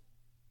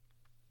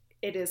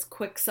it is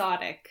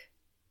quixotic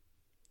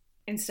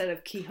instead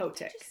of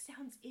quixotic. It just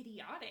sounds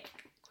idiotic.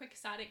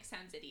 Quixotic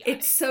sounds idiotic.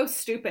 It's so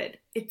stupid.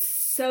 It's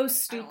so I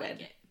stupid. don't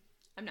like it.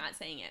 I'm not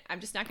saying it. I'm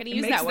just not going to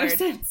use Makes that word. no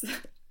sense.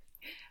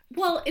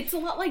 Well, it's a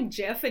lot like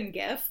GIF and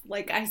GIF.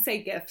 Like I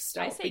say GIF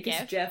still I say because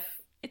GIF. GIF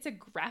It's a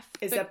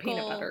graphical... is a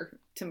peanut butter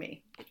to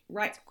me.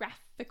 Right. It's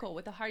graphical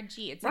with a hard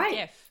G. It's Right. a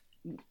GIF.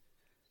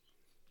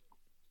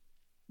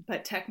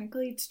 But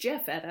technically it's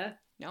GIF, Etta.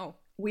 No.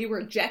 We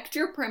reject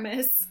your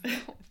premise.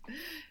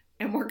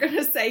 And we're going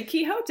to say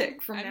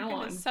quixotic from now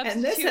on.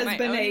 And this has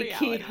been a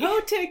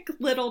quixotic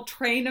little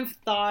train of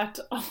thought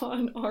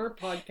on our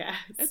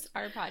podcast. It's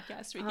our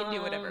podcast. We can do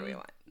whatever we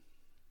want.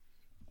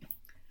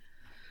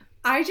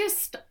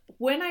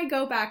 When I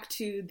go back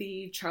to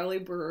the Charlie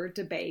Brewer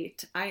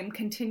debate, I am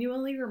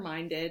continually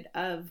reminded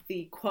of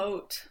the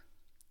quote.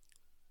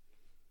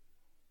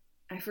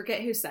 I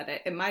forget who said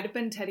it. It might have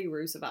been Teddy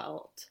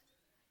Roosevelt.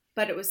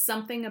 But it was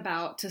something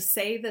about to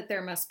say that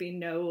there must be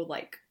no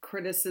like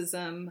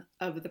criticism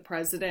of the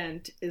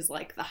president is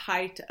like the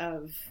height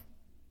of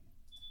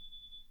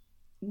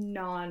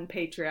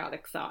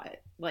non-patriotic thought.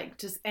 Like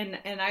just and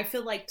I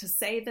feel like to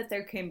say that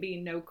there can be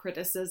no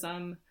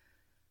criticism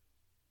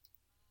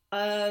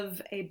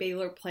of a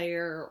Baylor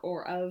player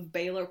or of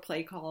Baylor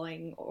play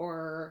calling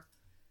or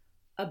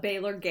a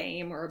Baylor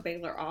game or a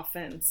Baylor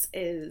offense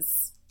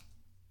is,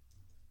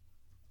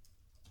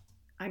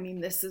 I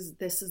mean, this is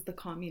the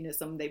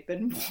communism they've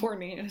been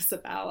warning us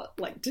about.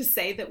 Like, to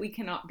say that we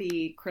cannot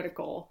be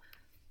critical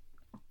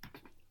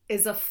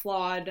is a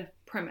flawed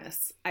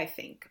premise, I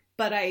think.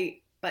 But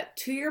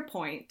to your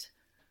point,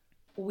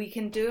 we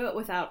can do it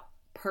without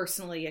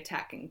personally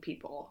attacking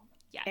people.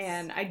 Yes.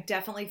 And I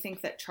definitely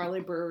think that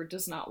Charlie Brewer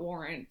does not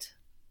warrant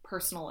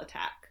personal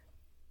attack.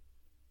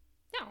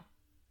 No.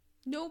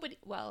 Nobody,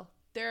 well,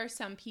 there are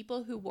some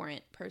people who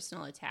warrant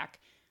personal attack,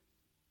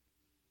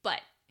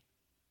 but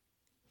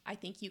I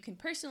think you can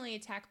personally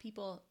attack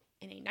people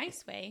in a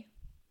nice way.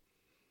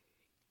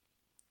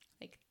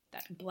 Like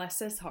that. Bless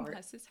his heart.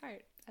 Bless his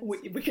heart.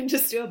 We can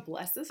just do a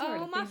bless his heart.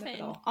 Oh, muffin.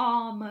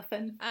 Aw,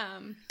 muffin.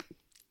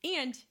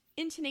 And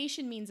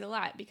intonation means a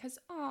lot because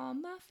aw,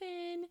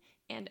 muffin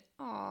and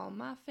aw,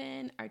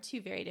 muffin are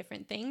two very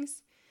different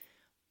things.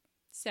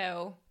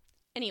 So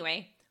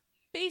anyway,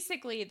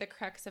 basically the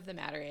crux of the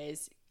matter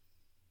is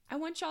I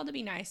want y'all to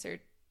be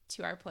nicer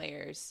to our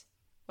players,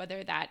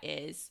 whether that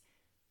is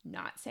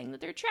not saying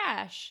that they're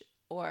trash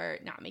or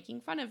not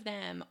making fun of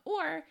them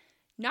or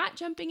not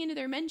jumping into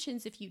their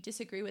mentions if you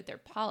disagree with their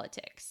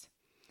politics.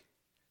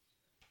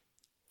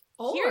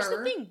 Or here's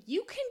the thing,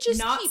 you can just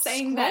not keep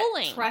saying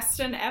scrolling. That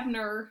Treston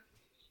Ebner.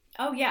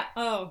 Oh yeah.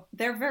 Oh,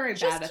 they're very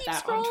bad at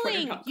that on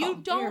Twitter.com.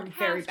 You don't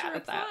very have to bad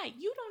at that. reply.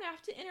 You don't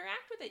have to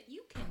interact with it.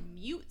 You can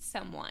mute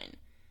someone.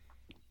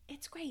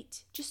 It's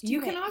great. Just do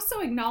You it. can also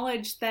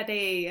acknowledge that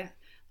a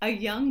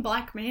young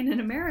black man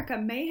in America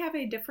may have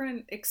a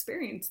different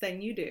experience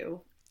than you do.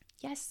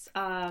 Yes.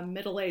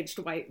 Middle-aged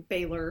white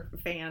Baylor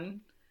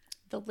fan.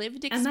 The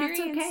lived And that's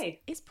experience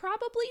okay. is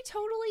probably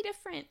totally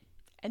different.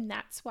 And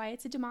that's why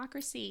it's a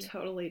democracy.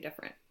 Totally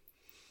different.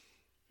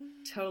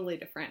 Totally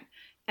different.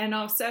 And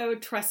also,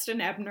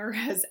 Treston Ebner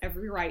has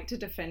every right to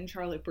defend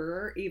Charlie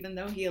Brewer, even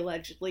though he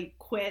allegedly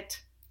quit.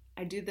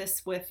 I do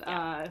this with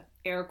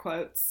air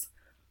quotes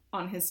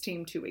on his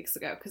team 2 weeks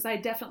ago, because I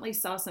definitely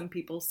saw some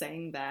people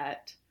saying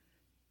that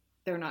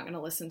they're not going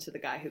to listen to the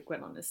guy who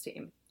quit on his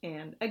team.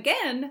 And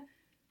again,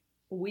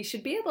 we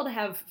should be able to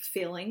have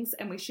feelings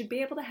and we should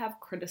be able to have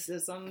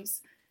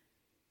criticisms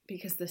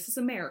because this is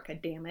America,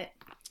 damn it.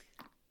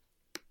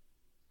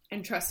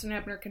 And Treston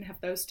Ebner can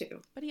have those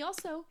too. But he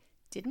also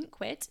didn't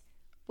quit,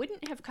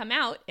 wouldn't have come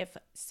out if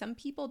some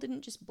people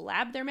didn't just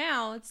blab their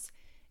mouths.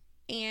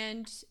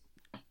 And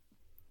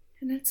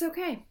it's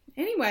okay.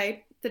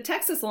 Anyway, the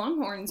Texas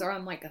Longhorns are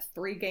on like a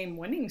 3-game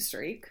winning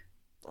streak.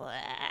 Blah.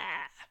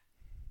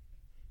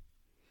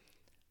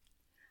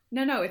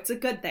 No, it's a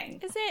good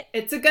thing. Is it?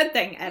 It's a good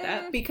thing,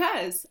 Edda,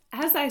 because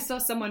as I saw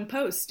someone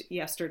post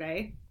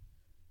yesterday,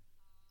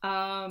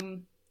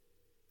 long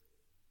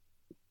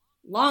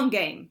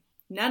game.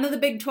 None of the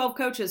Big 12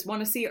 coaches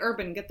want to see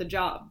Urban get the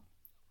job.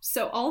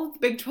 So all of the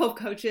Big 12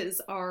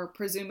 coaches are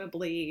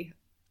presumably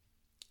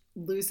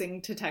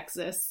losing to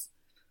Texas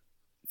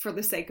for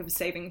the sake of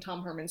saving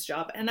Tom Herman's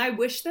job. And I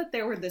wish that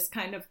there were this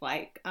kind of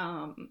like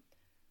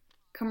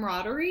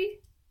camaraderie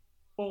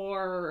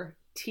or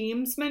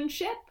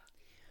teamsmanship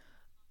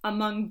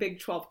among Big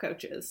 12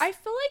 coaches. I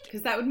feel like,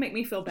 because that would make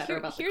me feel better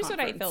about the conference. Here's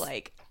what I feel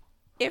like.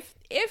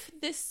 If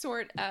this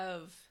sort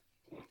of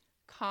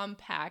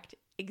compact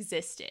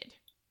existed,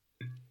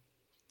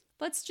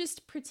 let's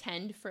just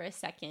pretend for a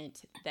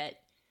second that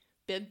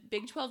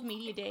Big 12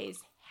 Media Days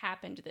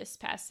happened this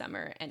past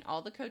summer and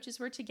all the coaches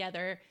were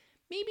together.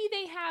 Maybe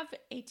they have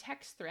a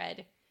text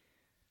thread.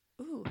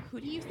 Ooh,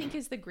 who do you think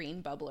is the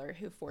green bubbler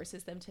who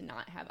forces them to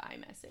not have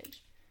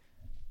iMessage?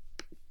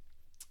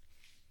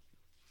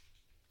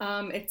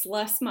 It's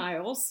Les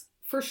Miles,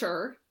 for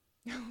sure.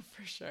 Oh,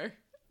 for sure.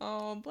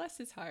 Oh, bless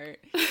his heart.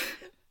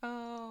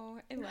 Oh,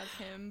 I love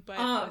him, but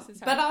bless his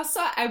heart. But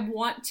also, I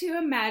want to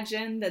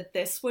imagine that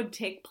this would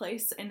take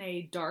place in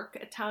a dark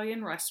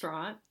Italian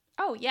restaurant.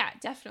 Oh, yeah,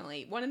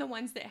 definitely. One of the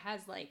ones that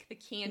has, like, the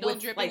candle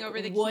with, dripping like,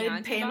 over the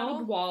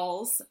wood-paneled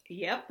walls.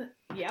 Yep.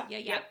 But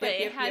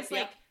it has,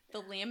 like,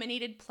 the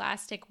laminated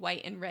plastic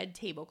white and red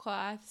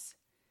tablecloths.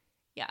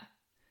 Yeah.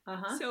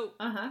 Uh-huh. So,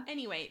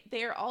 anyway,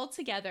 they're all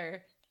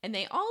together, and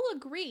they all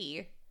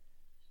agree,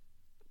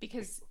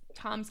 because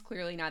Tom's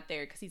clearly not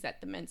there because he's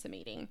at the Mensa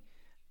meeting.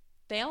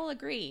 They all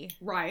agree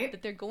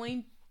that they're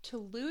going to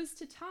lose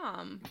to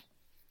Tom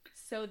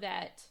so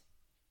that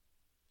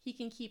he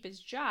can keep his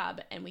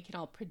job and we can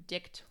all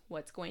predict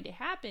what's going to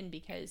happen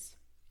because,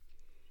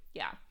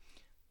 yeah.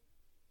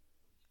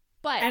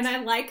 And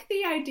I like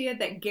the idea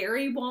that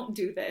Gary won't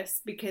do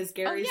this because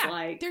Gary's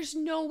like, there's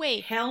no way.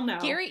 Hell no.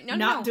 Gary,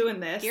 not doing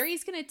this.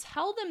 Gary's going to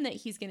tell them that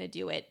he's going to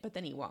do it, but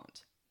then he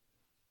won't.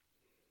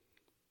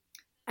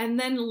 And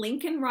then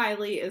Lincoln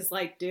Riley is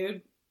like,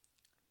 dude,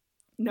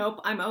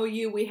 nope, I'm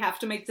OU. We have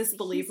to make this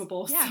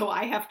believable. So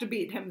I have to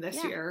beat him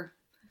this year.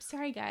 I'm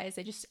sorry, guys.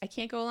 I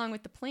can't go along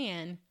with the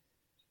plan.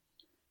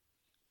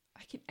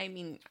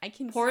 I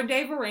can. Poor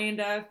Dave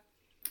Aranda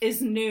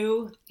is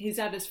new. He's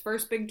at his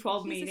first Big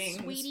 12 meeting. He's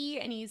a sweetie,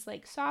 and he's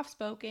like soft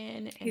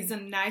spoken. He's a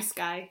nice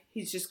guy.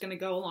 He's just gonna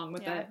go along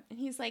with it. And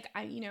he's like,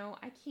 I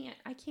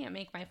can't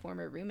make my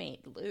former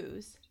roommate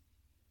lose.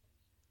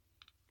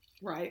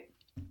 Right.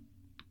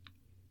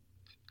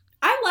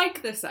 I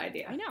like this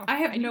idea. I know. I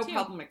have no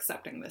problem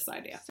accepting this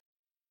idea.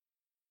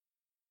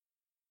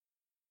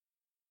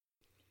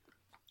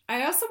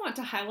 I also want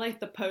to highlight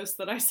the post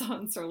that I saw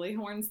in Surly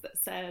Horns that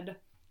said,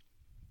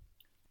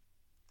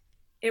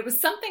 it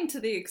was something to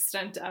the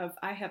extent of,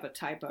 I have a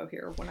typo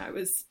here when I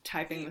was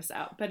typing this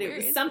out, but it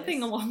was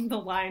something along the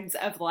lines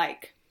of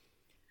like,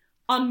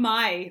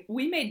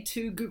 we made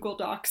 2 Google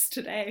Docs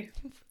today.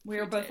 We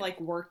were both like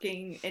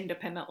working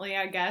independently,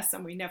 I guess,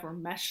 and we never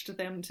meshed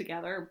them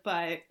together,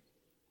 but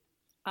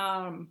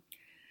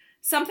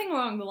something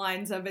along the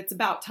lines of, it's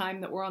about time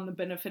that we're on the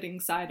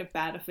benefiting side of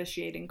bad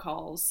officiating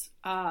calls.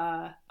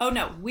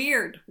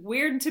 Weird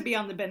to be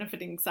on the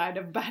benefiting side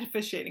of bad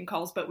officiating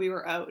calls, but we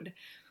were owed.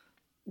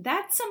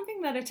 That's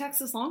something that a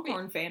Texas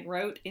Longhorn fan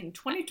wrote in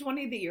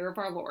 2020, the year of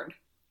our Lord.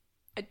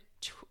 A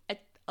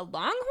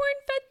Longhorn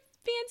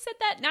fan said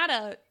that, not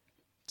a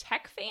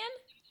Tech fan?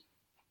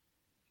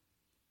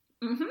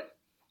 Mm-hmm.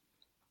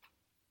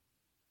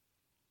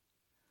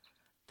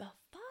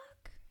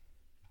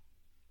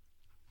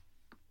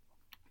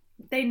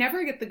 They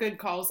never get the good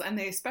calls, and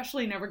they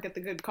especially never get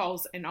the good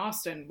calls in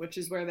Austin, which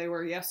is where they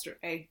were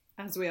yesterday,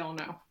 as we all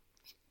know.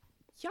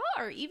 Y'all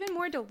are even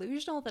more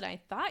delusional than I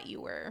thought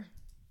you were.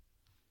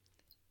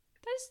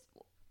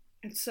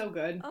 It's so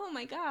good. Oh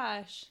my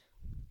gosh.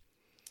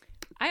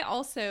 I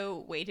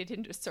also waded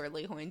into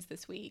Surly Horns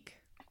this week.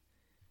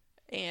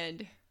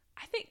 And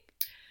I think,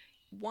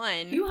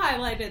 you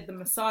highlighted the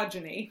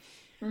misogyny.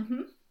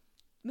 Mm-hmm.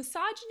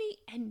 Misogyny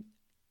and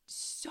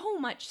so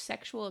much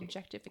sexual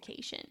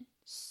objectification.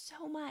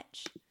 So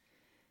much.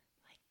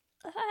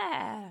 Like,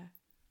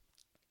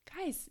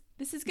 guys,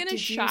 this is going to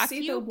shock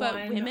you,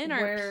 but women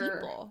are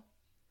people.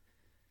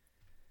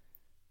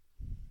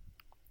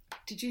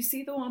 Did you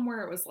see the one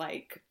where it was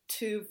like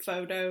 2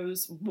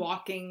 photos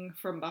walking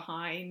from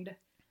behind,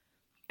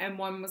 and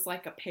one was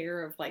like a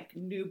pair of like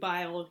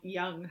nubile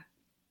young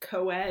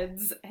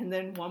co-eds, and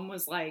then one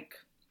was like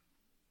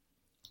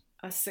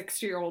a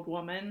 60-year-old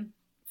woman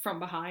from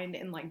behind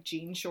in like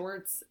jean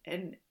shorts,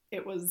 and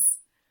it was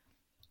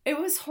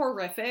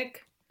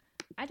horrific.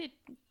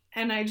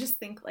 And I just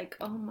think like,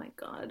 oh my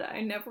God,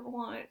 I never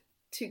want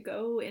to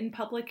go in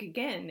public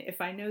again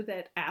if I know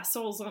that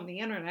assholes on the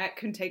internet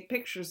can take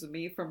pictures of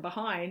me from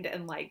behind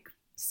and like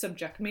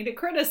subject me to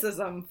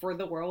criticism for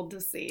the world to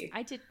see.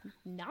 I did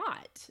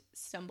not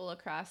stumble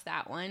across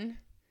that one.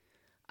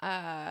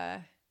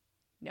 No.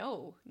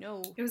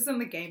 It was in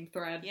the game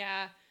thread.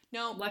 Yeah.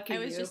 No, Lucky I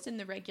was you. just in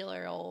the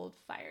regular old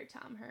Fire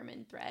Tom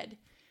Herman thread.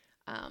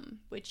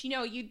 which,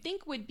 you'd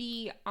think would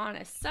be on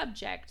a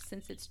subject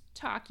since it's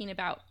talking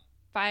about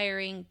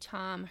firing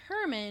Tom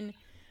Herman,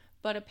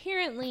 but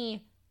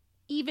apparently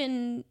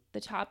even the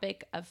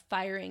topic of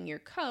firing your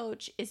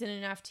coach isn't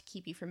enough to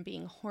keep you from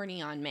being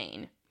horny on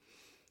Maine.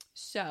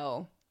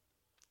 So,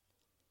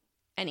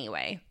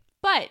 anyway,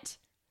 but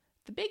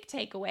the big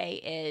takeaway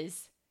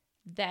is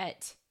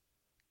that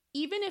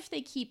even if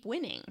they keep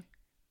winning,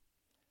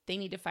 they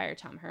need to fire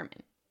Tom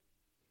Herman.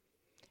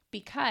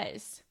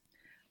 Because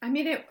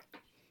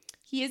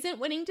he isn't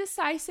winning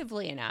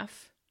decisively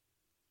enough.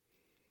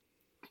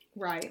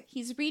 Right.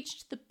 He's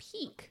reached the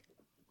peak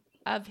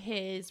of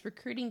his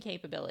recruiting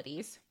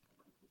capabilities.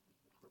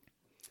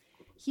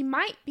 He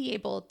might be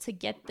able to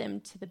get them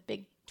to the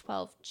Big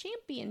 12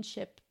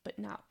 championship, but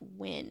not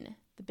win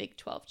the Big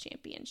 12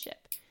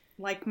 championship.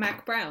 Like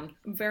Mac Brown.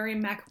 Very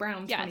Mac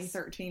Brown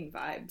 2013 yes.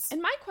 vibes.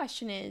 And my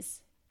question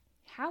is,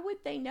 how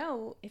would they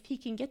know if he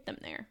can get them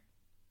there?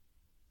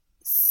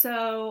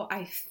 So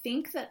I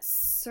think that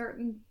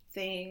certain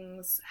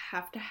things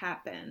have to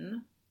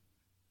happen.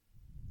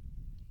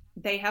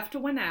 They have to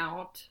win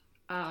out.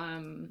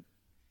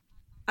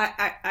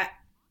 I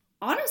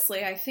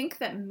honestly, I think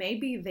that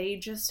maybe they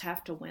just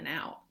have to win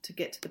out to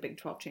get to the Big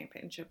 12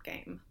 championship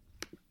game.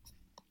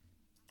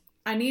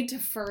 I need to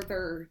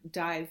further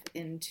dive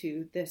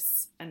into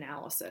this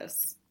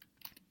analysis.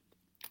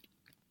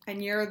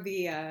 And you're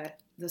the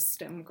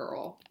STEM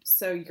girl,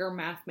 so your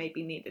math may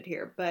be needed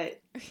here.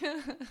 But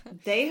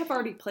they have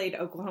already played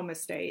Oklahoma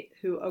State,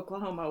 who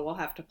Oklahoma will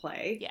have to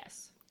play.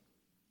 Yes.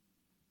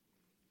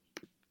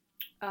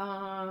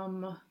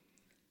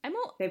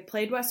 They've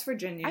played West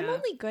Virginia. I'm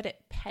only good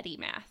at petty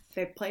math.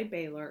 They've played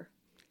Baylor.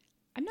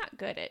 I'm not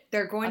good at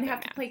They're going to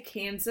have to play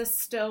Kansas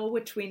still,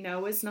 which we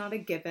know is not a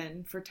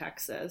given for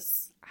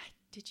Texas.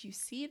 Did you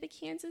see the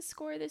Kansas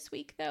score this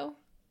week, though?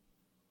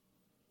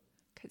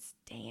 Because,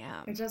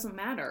 damn. It doesn't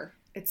matter.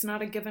 It's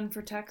not a given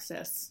for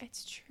Texas.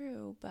 It's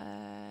true, but...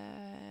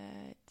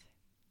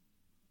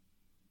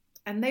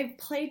 And they've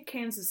played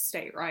Kansas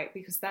State, right?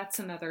 Because that's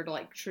another,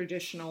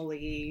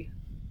 traditionally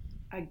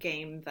a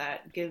game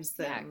that gives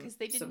them because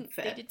they some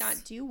fits. They did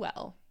not do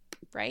well,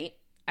 right?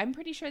 I'm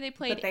pretty sure they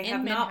played But they in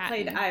have Manhattan. not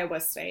played Iowa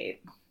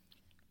State.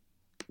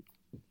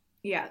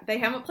 Yeah, they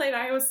haven't played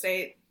Iowa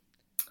State.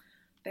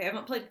 They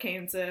haven't played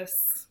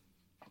Kansas.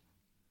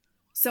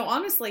 So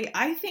honestly,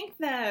 I think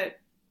that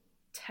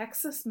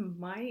Texas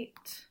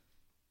might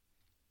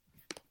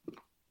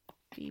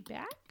be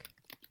back.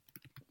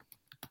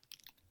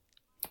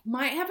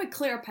 Might have a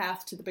clear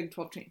path to the Big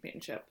 12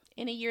 championship.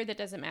 In a year that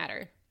doesn't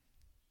matter.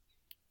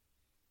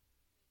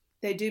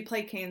 They do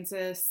play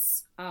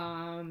Kansas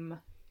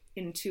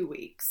in 2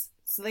 weeks.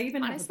 So they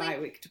even have a bye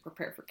week to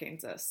prepare for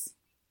Kansas.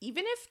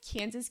 Even if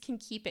Kansas can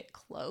keep it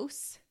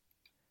close,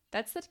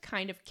 that's the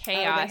kind of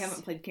chaos. Oh, they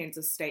haven't played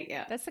Kansas State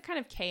yet. That's the kind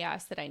of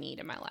chaos that I need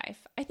in my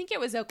life. I think it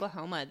was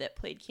Oklahoma that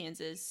played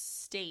Kansas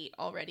State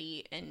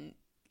already and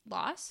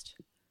lost.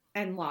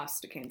 And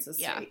lost to Kansas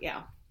State,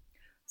 yeah.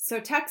 So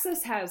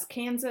Texas has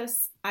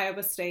Kansas,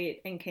 Iowa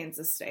State, and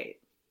Kansas State.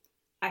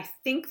 I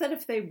think that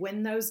if they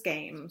win those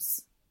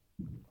games,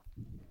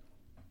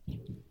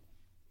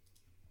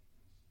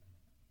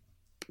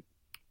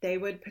 they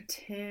would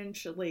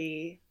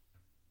potentially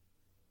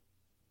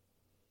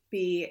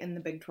be in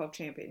the Big 12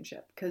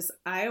 championship. Because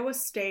Iowa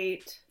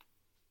State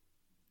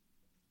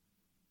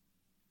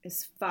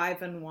is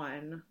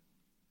 5-1.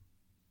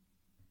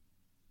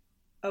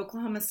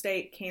 Oklahoma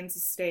State,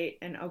 Kansas State,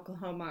 and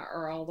Oklahoma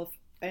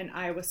and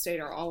Iowa State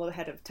are all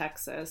ahead of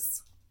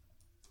Texas.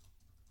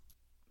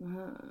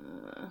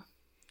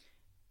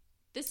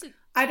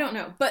 I don't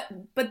know,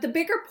 but the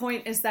bigger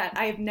point is that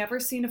I've never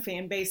seen a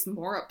fan base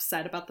more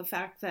upset about the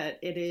fact that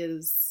it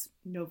is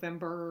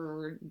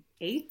November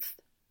 8th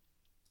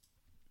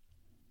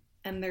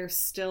and they're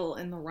still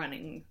in the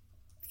running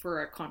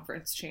for a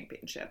conference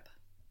championship.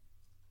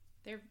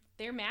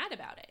 They're mad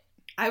about it.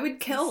 I would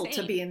kill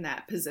to be in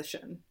that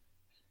position.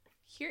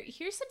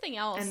 Here's something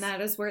else. And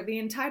that is where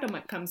the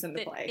entitlement comes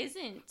into play. That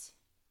isn't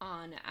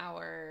on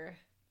our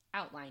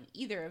outline,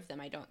 either of them,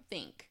 I don't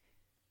think.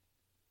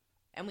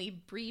 And we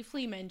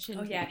briefly mentioned...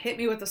 Oh, yeah. Hit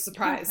me with a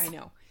surprise. I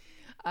know.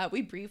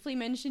 We briefly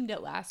mentioned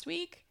it last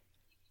week.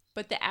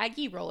 But the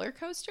Aggie roller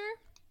coaster,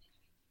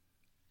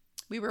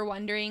 we were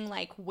wondering,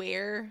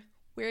 where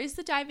is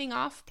the diving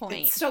off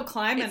point? It's still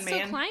climbing, It's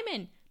still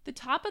climbing. The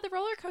top of the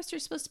roller coaster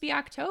is supposed to be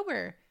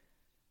October.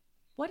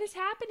 What is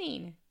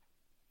happening?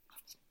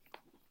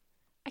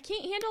 I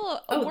can't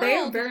handle a world... they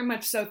are very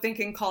much so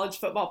thinking college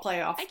football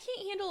playoff. I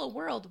can't handle a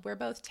world where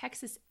both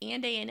Texas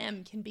and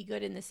A&M can be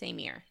good in the same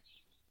year.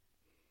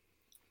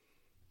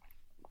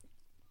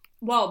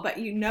 Well, but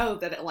you know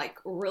that it,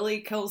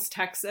 really kills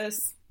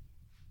Texas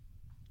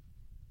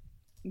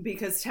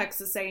because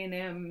Texas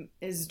A&M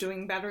is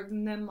doing better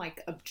than them,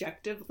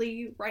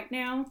 objectively right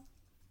now.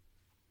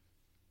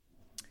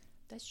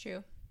 That's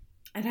true.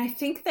 And I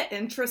think the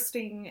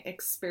interesting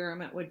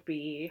experiment would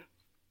be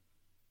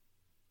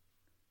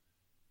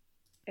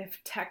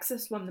if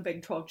Texas won the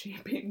Big 12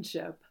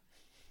 championship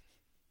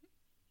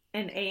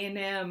and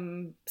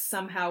A&M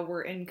somehow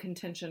were in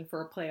contention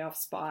for a playoff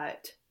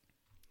spot,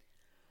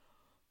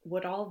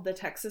 would all of the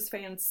Texas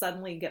fans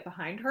suddenly get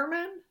behind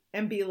Herman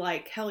and be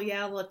like, hell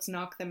yeah, let's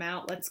knock them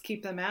out, let's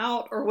keep them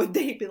out? Or would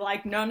they be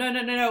like,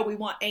 no, we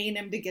want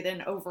A&M to get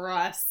in over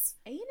us?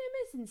 A&M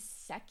is in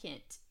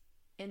second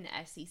in the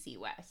SEC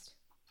West.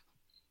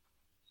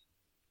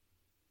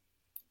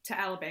 To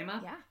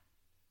Alabama? Yeah.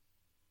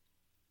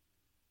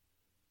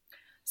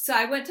 So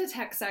I went to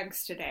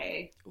TexAgs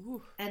today,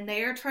 Ooh. and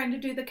they are trying to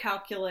do the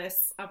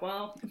calculus.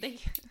 They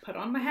put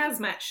on my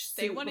hazmat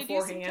suit they want to do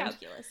some beforehand.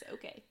 calculus.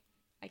 Okay,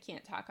 I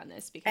can't talk on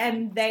this because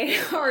And they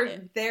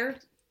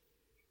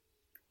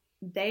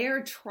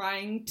are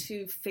trying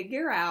to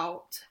figure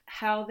out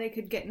how they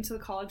could get into the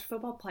college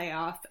football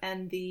playoff,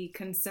 and the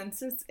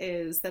consensus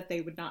is that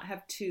they would not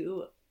have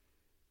two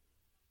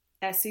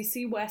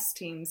SEC West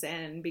teams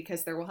in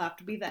because there will have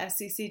to be the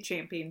SEC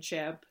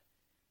championship.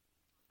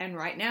 And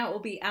right now it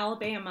will be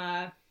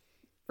Alabama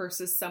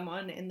versus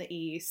someone in the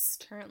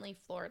East. currently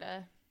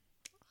Florida.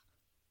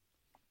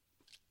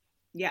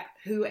 Yeah,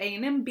 who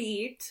A&M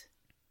beat.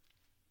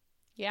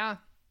 Yeah.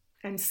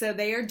 And so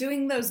they are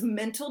doing those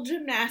mental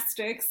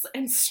gymnastics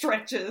and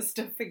stretches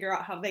to figure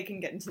out how they can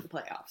get into the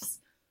playoffs.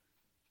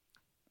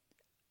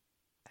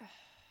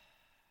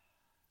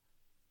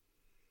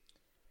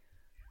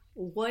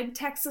 Would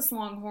Texas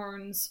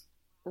Longhorns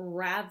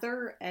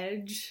rather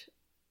edge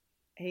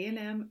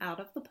A&M out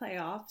of the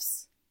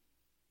playoffs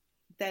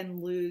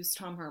than lose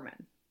Tom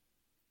Herman?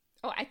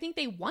 Oh, I think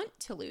they want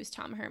to lose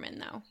Tom Herman,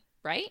 though,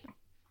 right?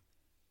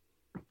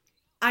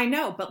 I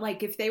know, but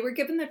like if they were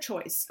given the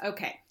choice,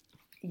 okay,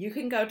 you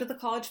can go to the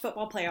college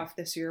football playoff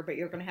this year, but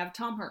you're going to have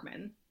Tom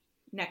Herman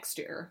next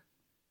year.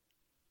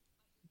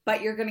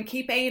 But you're going to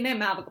keep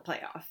A&M out of the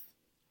playoff.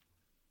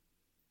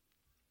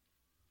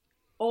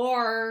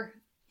 Or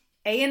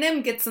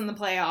A&M gets in the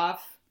playoff,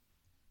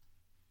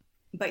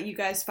 but you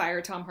guys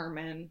fire Tom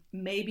Herman.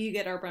 Maybe you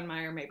get Urban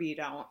Meyer, maybe you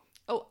don't.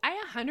 Oh,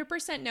 I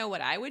 100% know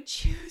what I would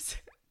choose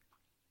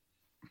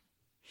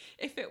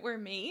if it were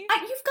me.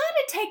 You've got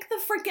to take the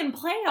freaking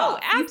playoff. Oh,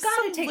 You've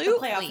got to take the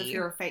playoff absolutely. if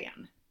you're a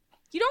fan.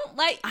 You don't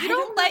let I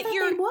don't know that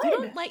you they would.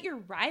 don't let your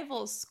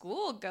rival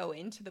school go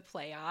into the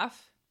playoff.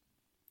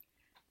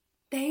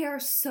 They are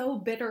so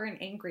bitter and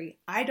angry.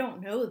 I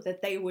don't know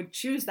that they would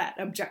choose that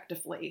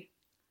objectively.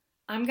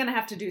 I'm going to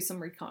have to do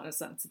some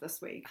reconnaissance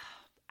this week.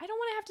 I don't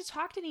want to have to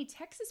talk to any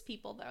Texas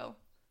people, though.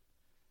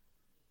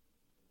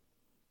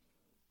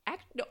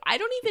 No, I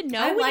don't even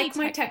know. I like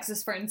my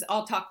Texas friends.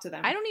 I'll talk to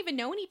them. I don't even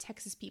know any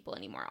Texas people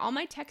anymore. All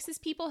my Texas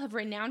people have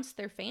renounced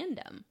their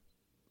fandom.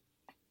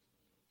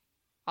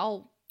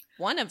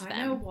 One of them.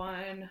 I know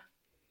one.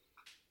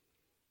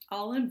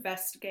 I'll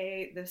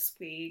investigate this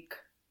week.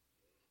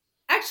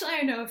 Actually,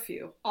 I know a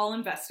few. I'll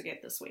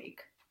investigate this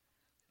week.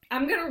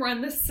 I'm going to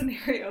run this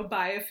scenario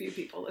by a few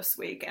people this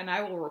week, and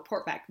I will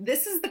report back.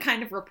 This is the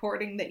kind of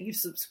reporting that you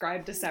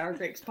subscribe to Sour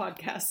Grapes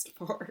Podcast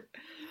for.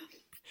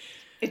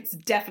 It's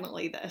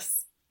definitely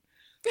this.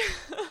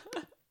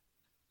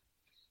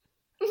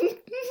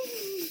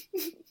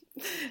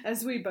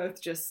 As we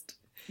both just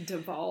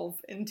devolve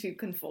into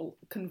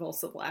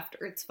convulsive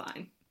laughter, it's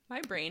fine.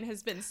 My brain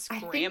has been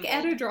scrambled. I think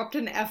Etta dropped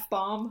an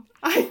F-bomb.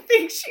 I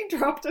think she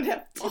dropped an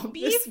F-bomb. To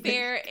be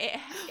fair,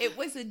 it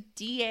was a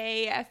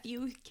D-A-F-U-K-Q?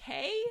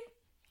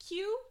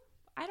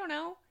 I don't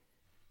know.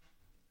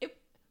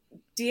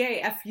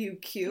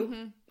 D-A-F-U-Q.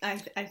 Mm-hmm. I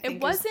think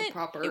it wasn't the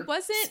proper it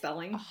wasn't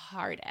spelling. A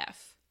hard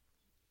F.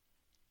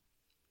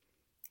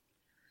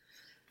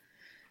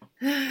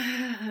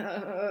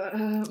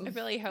 I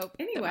really hope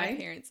that my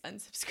parents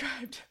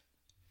unsubscribed.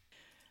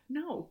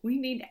 No, we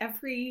need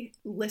every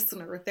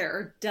listener. There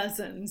are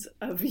dozens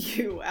of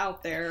you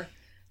out there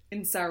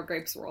in Sour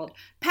Grapes world.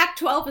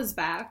 Pac-12 is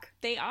back.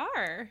 They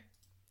are.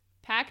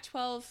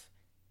 Pac-12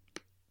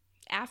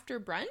 after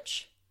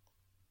brunch.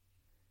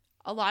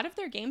 A lot of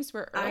their games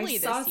were early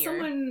this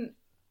year.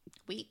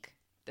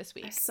 This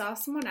week. I saw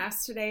someone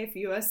ask today if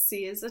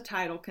USC is a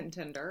title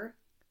contender.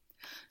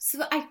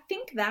 So I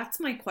think that's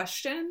my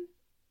question.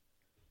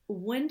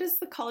 When does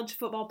the college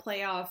football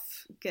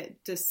playoff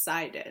get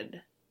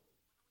decided?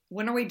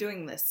 When are we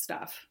doing this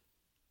stuff?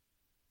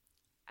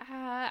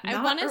 I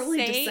want to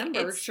say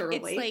December, surely.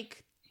 It's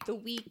like the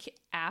week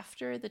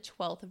after the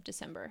 12th of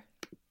December.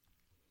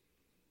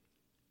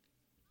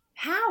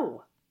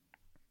 How?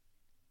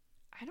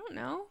 I don't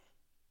know.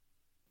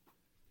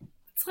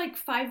 It's like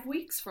 5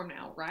 weeks from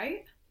now,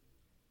 right?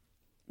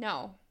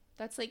 No,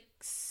 that's like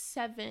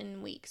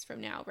 7 weeks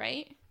from now,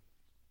 right?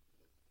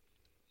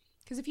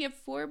 Because if you have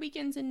 4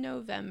 weekends in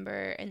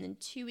November and then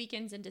 2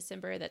 weekends in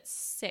December, that's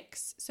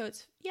 6. So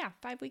it's,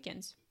 5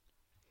 weekends.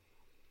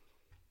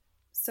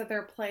 So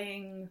they're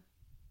playing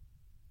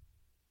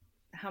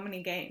how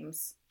many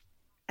games?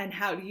 And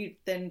how do you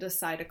then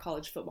decide a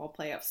college football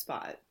playoff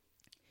spot?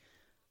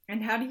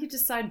 And how do you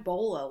decide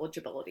bowl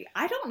eligibility?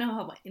 I don't know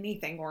how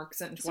anything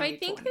works in 2020. So I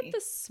think that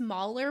the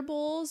smaller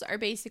bowls are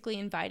basically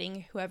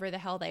inviting whoever the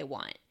hell they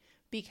want.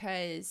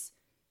 Because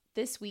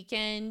this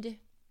weekend,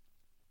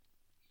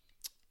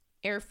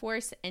 Air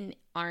Force and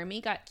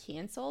Army got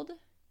canceled.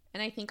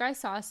 And I think I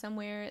saw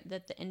somewhere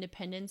that the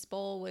Independence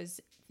Bowl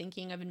was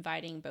thinking of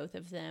inviting both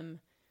of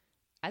them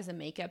as a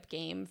makeup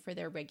game for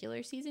their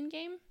regular season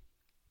game.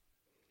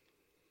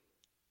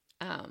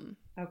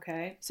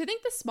 Okay. So I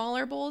think the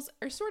smaller bowls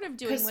are sort of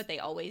doing what they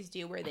always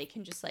do, where they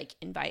can just like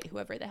invite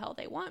whoever the hell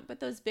they want. But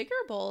those bigger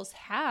bowls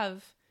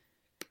have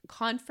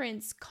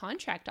conference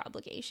contract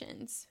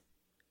obligations.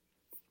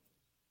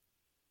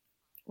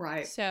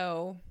 Right.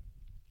 So.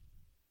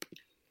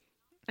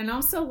 And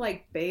also,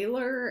 like,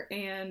 Baylor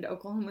and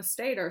Oklahoma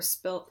State are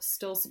still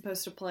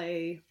supposed to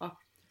play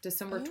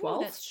December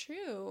 12th. That's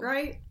true.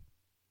 Right?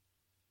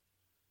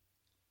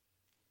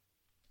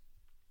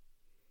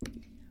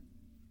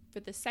 For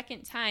the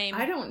second time,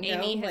 I don't know,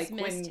 Amy has like,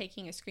 missed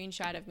taking a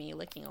screenshot of me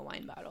licking a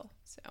wine bottle.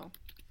 So,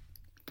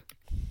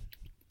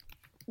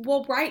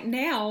 well, right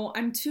now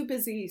I'm too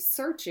busy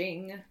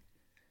searching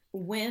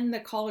when the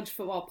college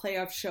football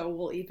playoff show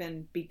will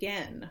even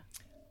begin.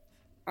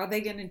 Are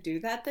they going to do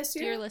that this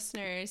year? Dear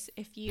listeners,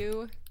 if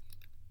you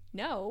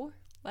know,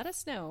 let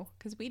us know,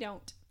 because we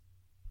don't.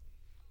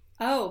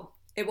 Oh,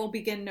 it will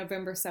begin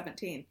November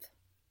 17th.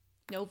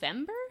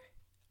 November?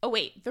 Oh,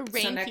 wait, the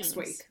rankings.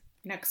 So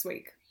next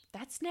week.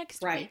 That's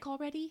next week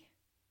already?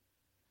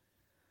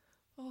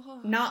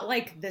 Oh. Not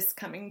like this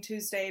coming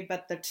Tuesday,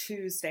 but the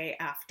Tuesday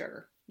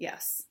after.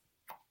 Yes.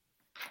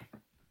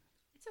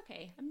 It's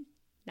okay. I'm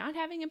not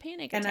having a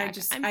panic attack.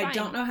 And I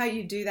don't know how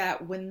you do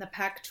that when the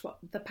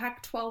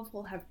Pac-12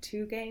 will have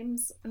 2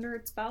 games under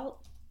its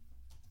belt.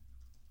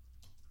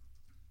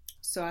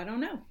 So I don't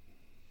know.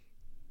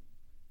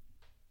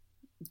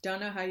 Don't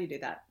know how you do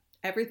that.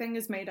 Everything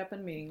is made up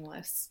and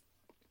meaningless.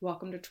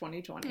 Welcome to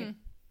 2020.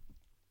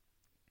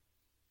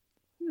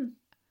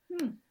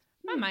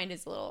 My mind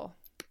is a little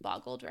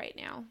boggled right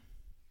now.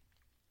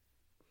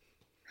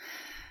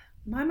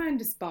 My mind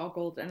is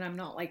boggled, and I'm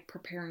not like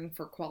preparing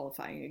for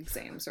qualifying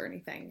exams or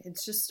anything.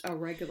 It's just a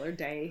regular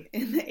day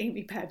in the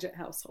Amy Padgett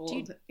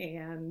household.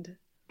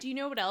 Do you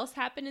know what else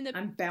happened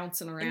I'm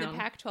bouncing around in the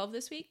Pac-12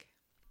 this week?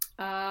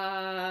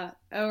 Are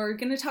we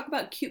going to talk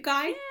about cute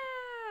guy? Yeah.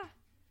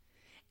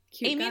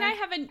 Amy and I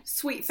have a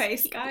sweet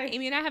face guy.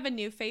 Amy and I have a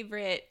new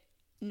favorite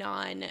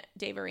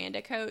non-Dave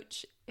Aranda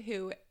coach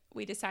who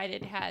we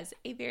decided has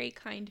a very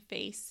kind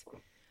face.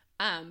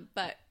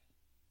 But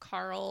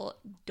Karl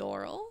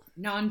Dorrell.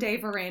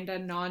 Non-Dave Aranda,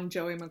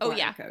 non-Joey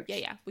McGuire coach.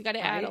 Yeah. We got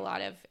to add a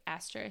lot of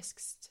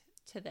asterisks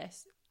to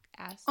this.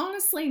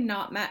 Honestly,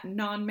 not Matt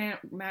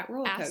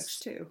Rule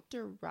coach too.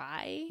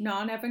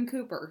 Non-Evan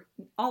Cooper.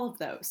 All of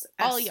those.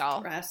 All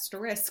y'all.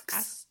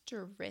 Asterisks.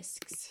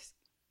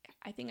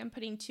 I think I'm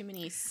putting too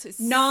many.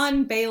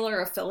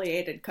 Non-Baylor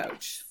affiliated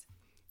coach.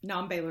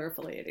 Non-Baylor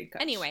affiliated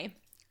coach. Anyway,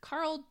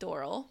 Karl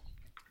Dorrell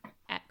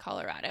at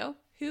Colorado,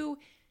 who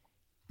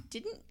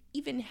didn't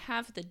even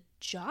have the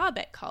job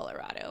at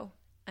Colorado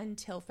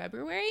until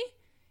February,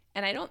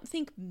 and I don't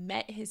think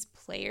met his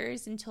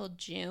players until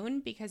June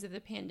because of the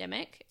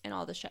pandemic and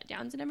all the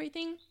shutdowns and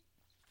everything,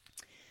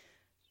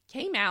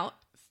 came out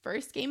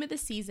first game of the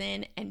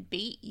season and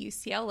beat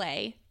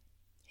UCLA,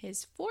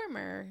 his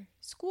former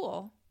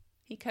school.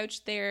 He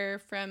coached there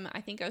from,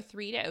 I think,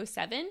 03 to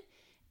 07,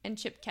 and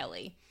Chip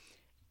Kelly.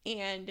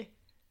 And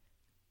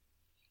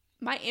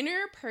my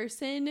inner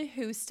person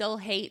who still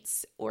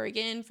hates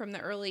Oregon from the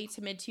early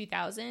to mid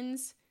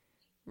 2000s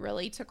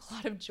really took a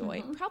lot of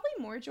joy, probably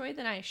more joy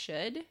than I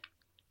should,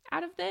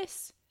 out of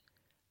this.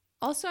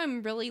 Also,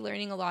 I'm really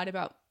learning a lot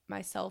about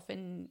myself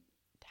and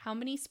how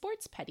many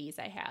sports petties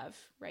I have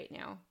right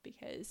now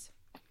because,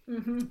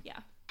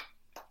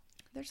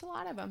 there's a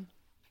lot of them.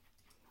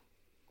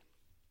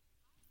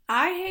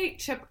 I hate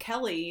Chip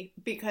Kelly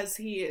because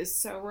he is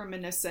so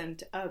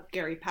reminiscent of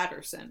Gary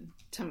Patterson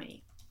to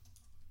me.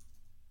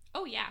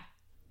 Oh, yeah.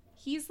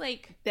 He's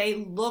like... They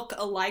look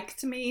alike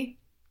to me.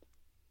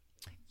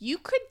 You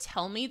could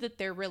tell me that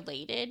they're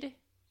related,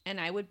 and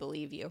I would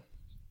believe you.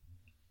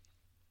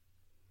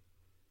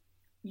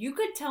 You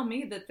could tell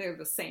me that they're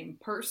the same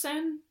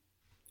person,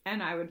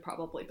 and I would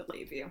probably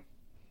believe you.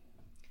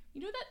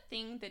 You know that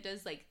thing that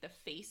does, like, the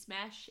face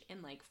mesh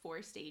in, like,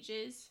 4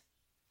 stages?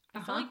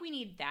 I feel like we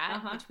need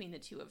that between the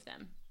two of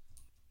them.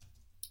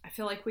 I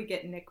feel like we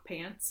get Nick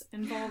Pants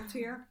involved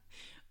here.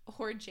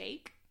 Or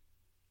Jake.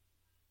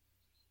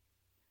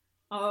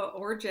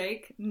 Or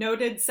Jake.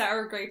 Noted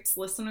Sour Grapes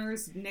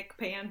listeners, Nick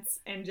Pants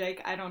and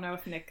Jake. I don't know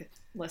if Nick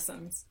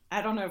listens.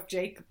 I don't know if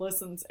Jake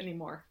listens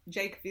anymore.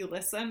 Jake, if you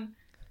listen,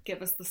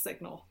 give us the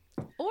signal.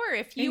 Or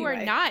if you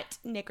are not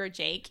Nick or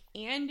Jake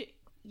and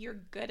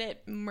you're good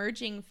at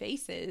merging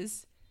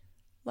faces,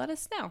 let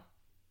us know.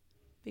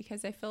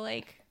 Because I feel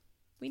like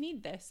we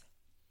need this.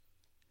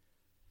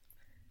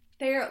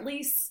 They're at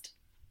least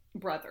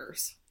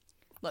brothers.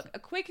 Look, a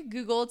quick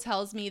Google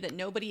tells me that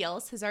nobody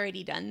else has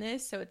already done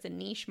this, so it's a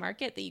niche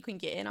market that you can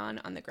get in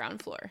on the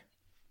ground floor.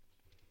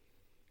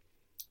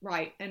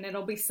 Right, and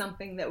it'll be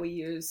something that we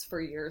use for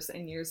years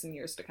and years and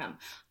years to come.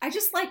 I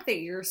just like that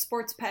your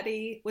sports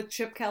petty with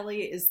Chip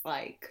Kelly is,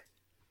 like,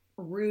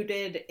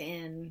 rooted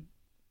in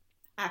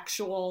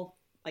actual,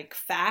 like,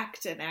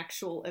 fact and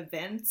actual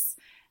events,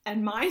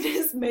 and mine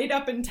is made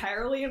up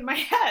entirely in my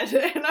head,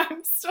 and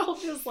I'm still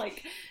just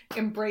like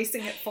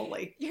embracing it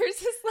fully. Yours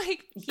is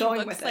like he Going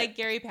looks with like it.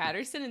 Gary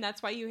Patterson, and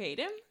that's why you hate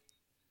him?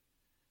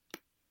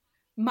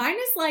 Mine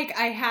is like,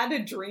 I had a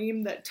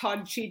dream that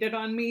Todd cheated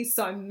on me,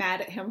 so I'm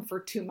mad at him for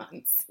 2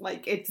 months.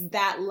 Like, it's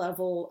that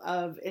level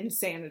of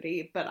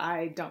insanity, but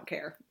I don't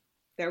care.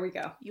 There we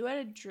go. You had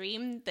a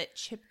dream that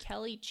Chip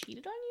Kelly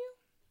cheated on you?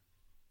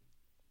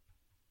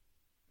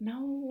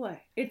 No,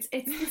 it's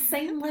the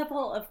same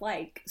level of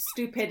like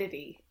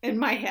stupidity in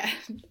my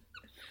head.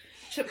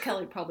 Chip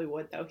Kelly probably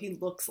would, though. He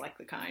looks like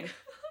the kind.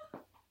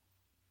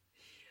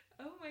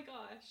 Oh my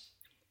gosh.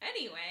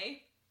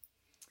 Anyway.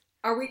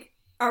 Are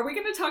we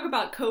going to talk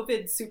about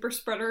COVID super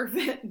spreader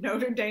event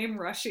Notre Dame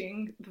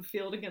rushing the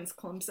field against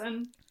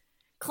Clemson?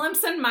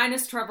 Clemson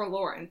minus Trevor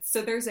Lawrence.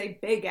 So there's a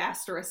big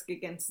asterisk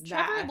against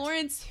that. Trevor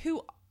Lawrence,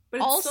 who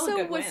But it's still a also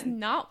good was win.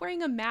 not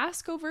wearing a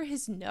mask over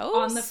his nose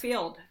On the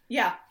field.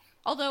 Yeah.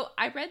 Although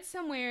I read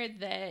somewhere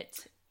that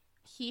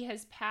he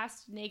has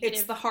passed negative.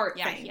 It's the heart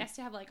yeah, thing. he has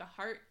to have like a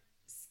heart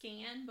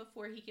scan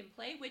before he can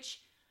play,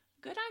 which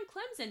good on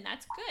Clemson.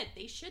 That's good.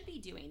 They should be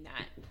doing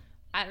that.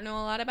 I don't know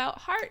a lot about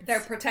hearts. They're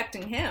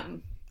protecting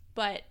him.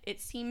 But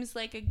it seems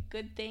like a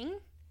good thing.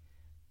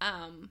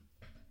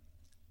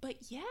 But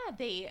yeah,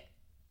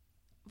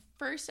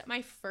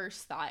 my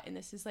first thought, and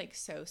this is like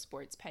so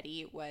sports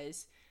petty,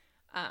 was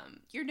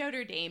your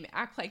Notre Dame,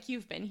 act like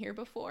you've been here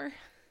before.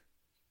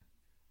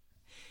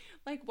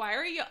 Like, why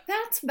are you?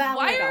 That's valid.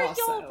 Why are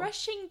also. y'all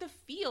rushing the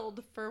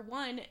field for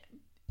one?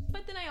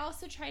 But then I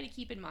also try to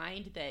keep in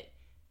mind that,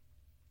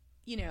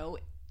 you know,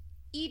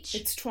 it's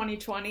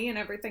 2020 and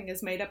everything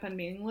is made up and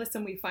meaningless,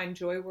 and we find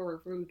joy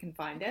wherever we can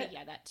find it.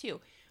 Yeah, that too.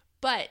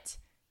 But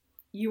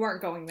you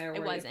aren't going there.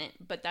 It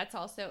wasn't. But that's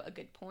also a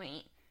good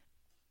point.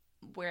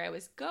 Where I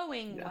was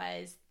going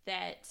was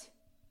that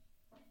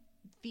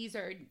these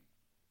are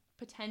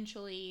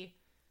potentially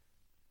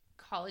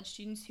college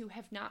students who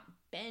have not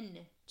been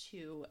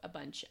to a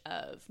bunch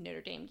of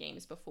Notre Dame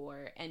games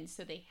before, and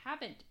so they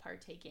haven't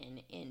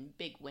partaken in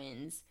big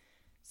wins.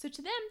 So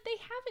to them, they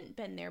haven't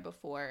been there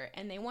before,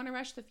 and they want to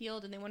rush the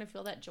field, and they want to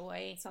feel that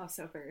joy. It's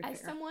also very As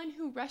fair. someone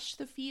who rushed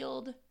the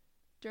field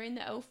during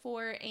the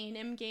 2004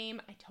 A&M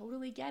game, I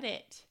totally get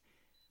it.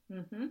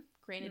 Mm-hmm.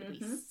 Granted, we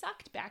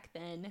sucked back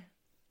then,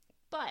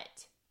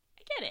 but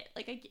I get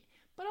it.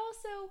 But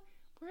also,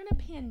 we're in a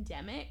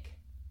pandemic,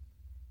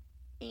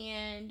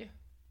 and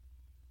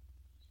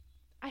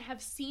I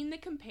have seen the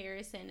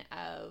comparison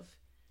of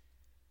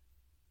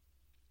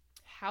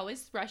how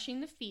is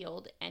rushing the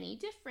field any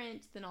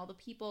different than all the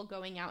people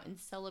going out and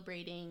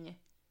celebrating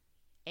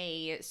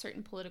a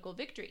certain political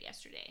victory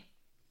yesterday.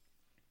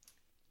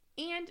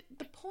 And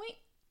the point,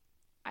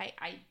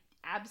 I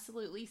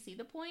absolutely see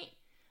the point.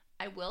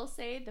 I will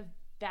say the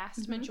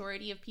vast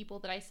majority of people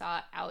that I saw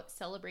out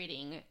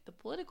celebrating the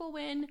political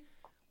win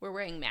were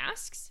wearing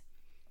masks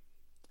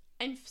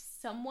and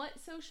somewhat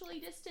socially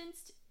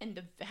distanced, and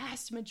the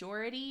vast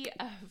majority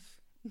of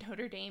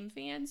Notre Dame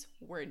fans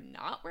were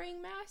not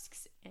wearing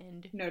masks,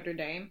 and Notre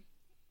Dame,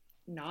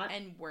 not,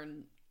 and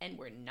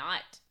were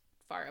not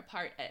far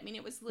apart. I mean,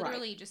 it was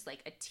literally just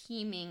like a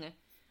teeming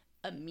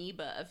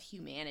amoeba of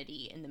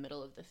humanity in the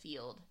middle of the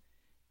field,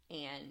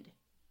 and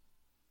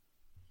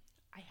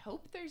I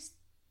hope there's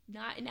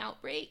not an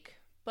outbreak.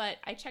 But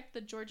I checked the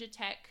Georgia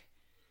Tech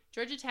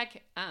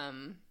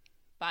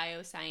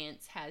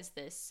bioscience has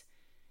this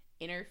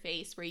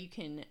interface where you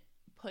can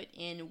put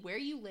in where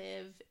you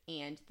live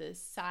and the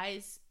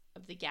size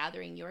of the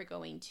gathering you're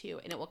going to,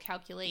 and it will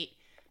calculate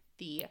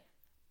the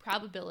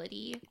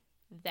probability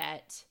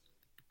that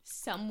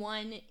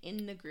someone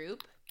in the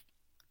group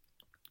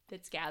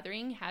that's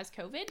gathering has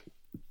COVID.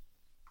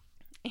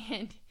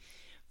 And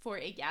for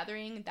a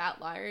gathering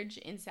that large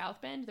in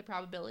South Bend, the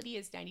probability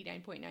is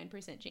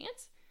 99.9%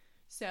 chance.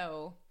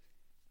 So,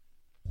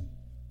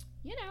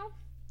 you know,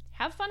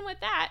 have fun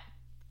with that.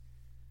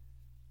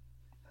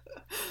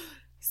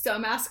 So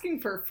I'm asking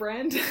for a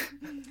friend.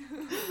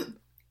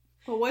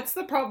 Well, what's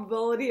the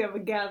probability of a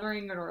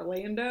gathering in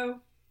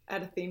Orlando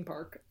at a theme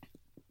park?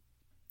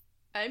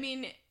 I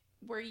mean,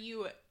 were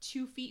you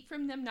 2 feet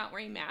from them not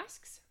wearing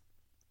masks?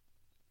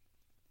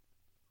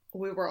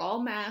 We were all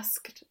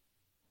masked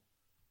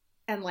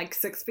and like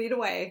 6 feet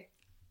away.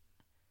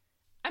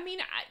 I mean,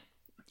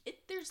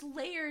 there's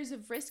layers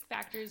of risk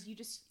factors.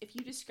 If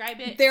you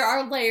describe it, there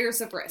are layers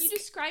of risk. You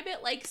describe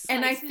it like slices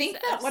and I think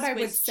that of what I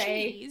would Swiss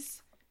say,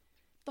 cheese,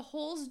 the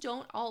holes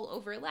don't all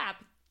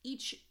overlap.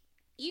 Each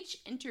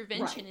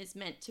intervention is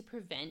meant to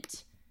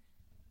prevent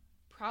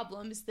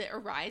problems that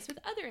arise with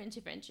other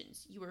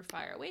interventions. You were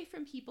far away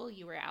from people.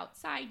 You were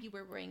outside. You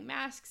were wearing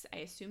masks. I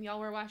assume y'all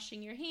were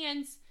washing your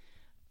hands.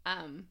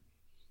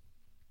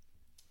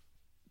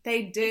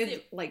 They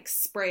did like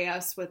spray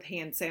us with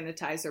hand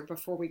sanitizer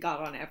before we got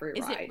on every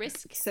ride. Is it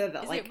risk? So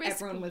that like risk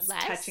everyone was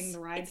less? touching the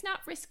ride. It's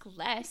not risk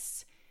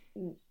less.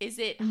 Is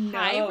it No.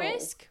 high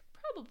risk?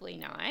 Probably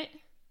not.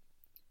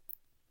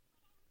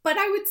 But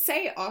I would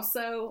say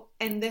also,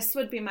 and this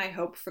would be my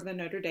hope for the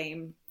Notre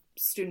Dame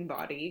student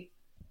body,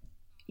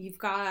 you've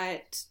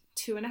got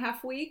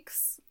 2.5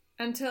 weeks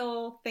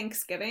until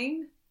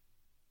Thanksgiving.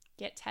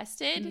 Get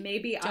tested.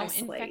 Maybe don't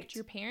isolate. Infect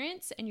your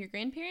parents and your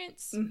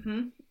grandparents.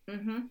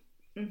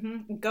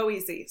 Go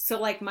easy. So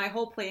like my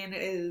whole plan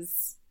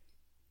is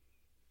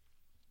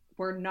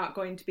we're not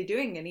going to be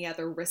doing any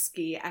other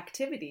risky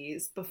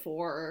activities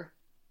before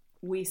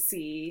we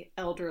see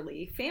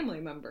elderly family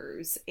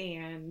members.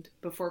 And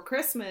before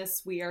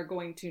Christmas, we are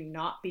going to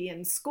not be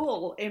in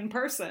school in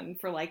person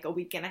for like a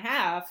week and a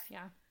half.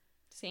 Yeah,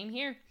 same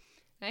here.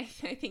 I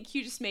think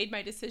you just made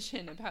my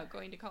decision about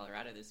going to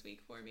Colorado this week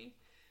for me.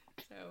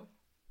 So,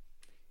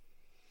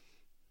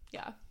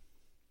 yeah.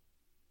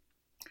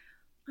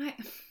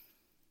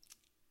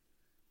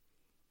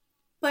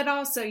 But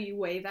also you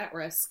weigh that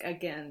risk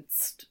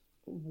against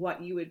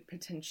what you would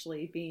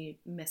potentially be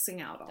missing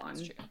out on.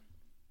 That's true.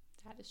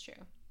 That is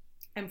true.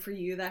 And for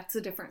you, that's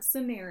a different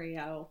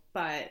scenario,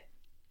 but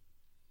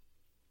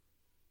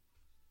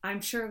I'm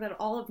sure that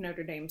all of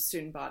Notre Dame's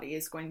student body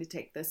is going to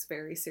take this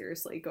very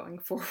seriously going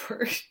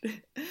forward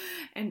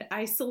and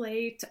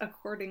isolate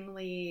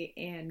accordingly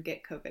and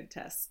get COVID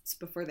tests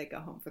before they go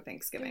home for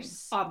Thanksgiving.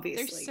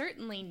 Obviously. There's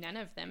certainly none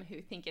of them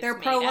who think it's They're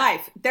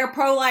pro-life. They're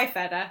pro-life,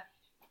 Etta.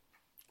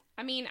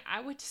 I mean,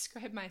 I would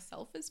describe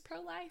myself as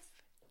pro-life.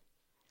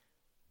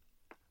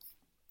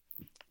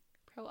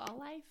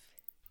 Pro-all-life.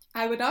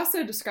 I would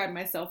also describe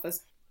myself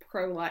as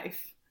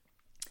pro-life.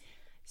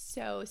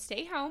 So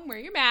stay home, wear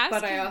your mask.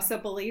 But I also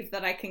believe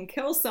that I can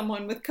kill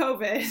someone with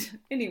COVID.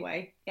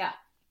 Anyway, yeah.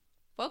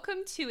 Welcome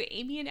to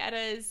Amy and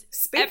Etta's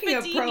Speaking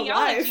of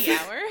pro-life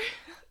hour.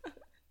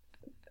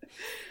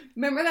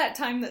 Remember that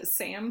time that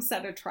Sam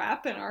set a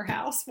trap in our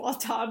house while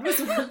Todd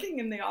was working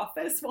in the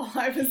office while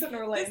I was in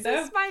Orlando?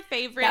 This is my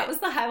favorite. That was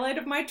the highlight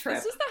of my trip.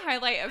 This is the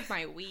highlight of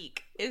my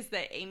week, is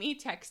that Amy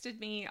texted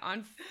me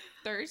on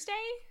Thursday,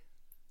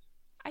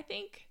 I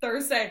think.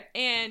 Thursday.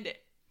 And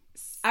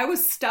I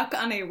was stuck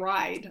on a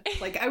ride.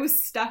 Like, I was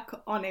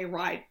stuck on a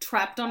ride,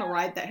 trapped on a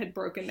ride that had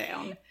broken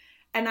down.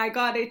 And I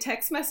got a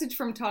text message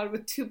from Todd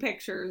with 2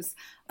 pictures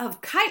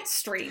of kite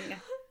string.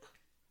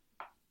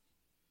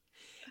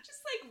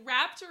 Just like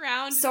wrapped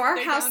around. So our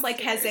house downstairs.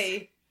 like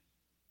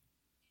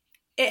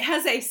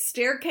has a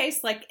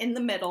staircase like in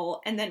the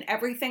middle, and then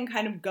everything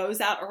kind of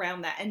goes out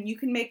around that, and you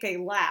can make a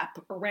lap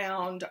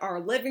around our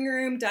living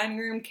room, dining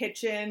room,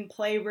 kitchen,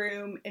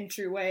 playroom,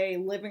 entryway,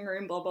 living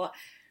room, blah blah.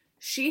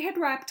 She had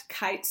wrapped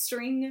kite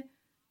string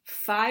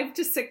 5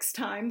 to 6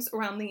 times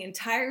around the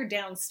entire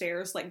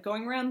downstairs, like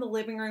going around the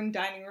living room,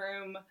 dining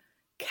room,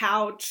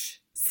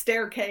 couch,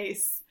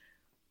 staircase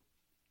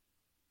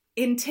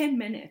in 10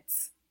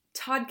 minutes.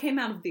 Todd came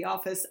out of the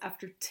office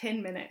after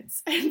 10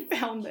 minutes and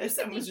found this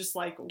and was just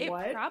like,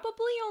 what? It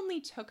probably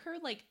only took her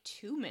like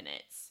 2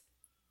 minutes.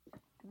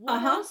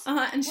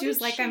 And she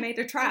was like, I made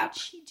a trap. What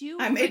did she do?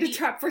 I made a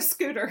trap for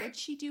Scooter. What did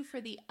she do for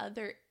the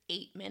other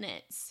 8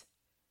 minutes?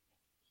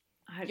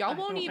 Y'all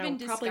won't even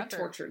discover. Probably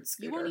tortured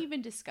Scooter. You won't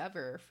even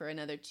discover for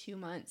another 2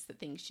 months the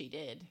things she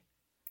did.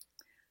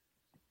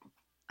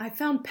 I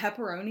found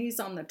pepperonis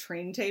on the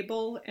train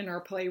table in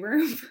our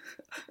playroom.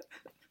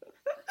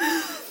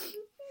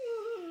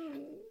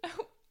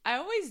 I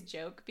always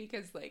joke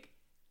because, like,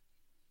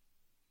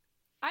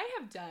 I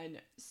have done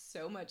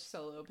so much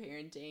solo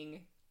parenting.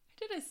 I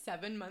did a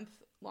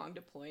 7-month-long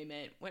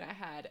deployment when I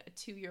had a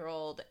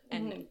 2-year-old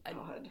and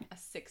a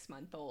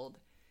 6-month-old.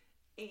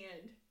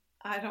 And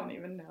I don't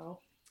even know.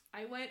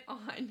 I went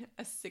on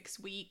a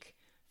 6-week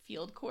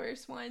field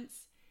course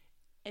once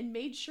and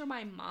made sure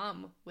my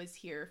mom was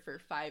here for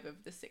 5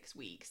 of the 6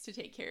 weeks to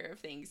take care of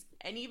things.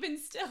 And even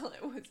still,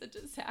 it was a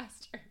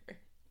disaster.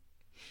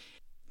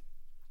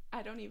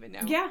 I don't even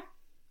know. Yeah.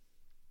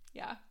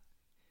 Yeah.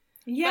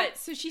 Yeah. But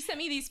so she sent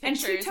me these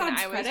pictures, and to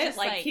Todd's I was credit, just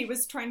like he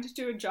was trying to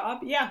do a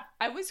job. Yeah.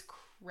 I was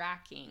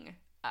cracking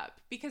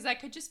up because I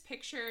could just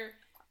picture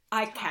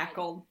I Todd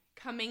cackled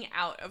coming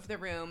out of the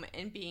room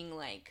and being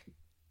like,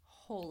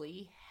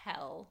 holy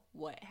hell,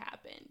 what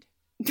happened?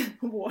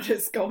 What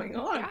is going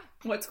on? Yeah.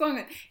 What's going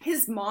on?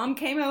 His mom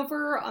came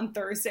over on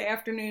Thursday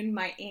afternoon.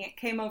 My aunt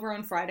came over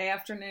on Friday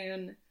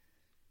afternoon.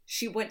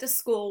 She went to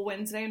school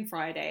Wednesday and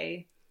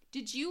Friday.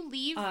 Did you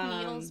leave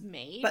meals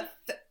made? But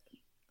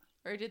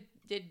or did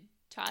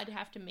Todd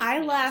have to make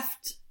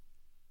meals?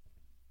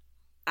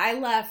 I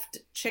left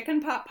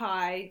chicken pot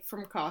pie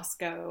from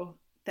Costco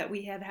that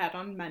we had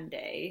on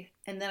Monday.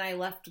 And then I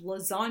left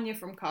lasagna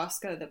from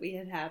Costco that we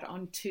had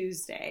on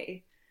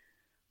Tuesday.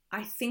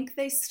 I think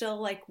they still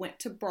like went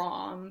to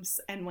Brahms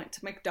and went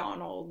to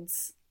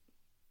McDonald's.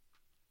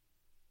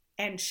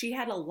 And she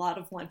had a lot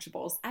of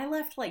Lunchables. I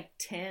left like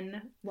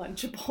 10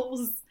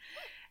 Lunchables.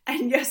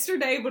 And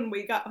yesterday when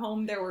we got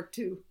home, there were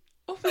 2.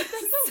 Oh,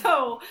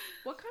 so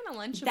what kind of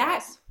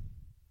Lunchables?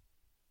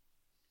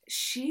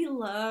 She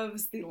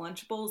loves the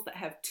Lunchables that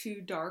have 2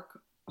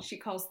 dark, she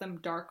calls them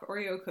dark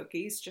Oreo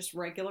cookies, just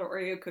regular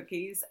Oreo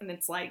cookies. And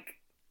it's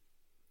like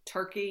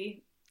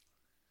turkey,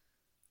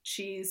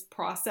 cheese,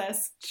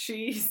 processed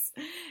cheese,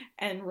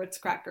 and Ritz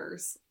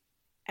crackers.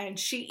 And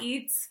she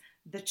eats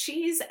the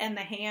cheese and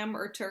the ham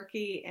or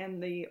turkey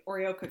and the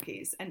Oreo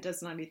cookies and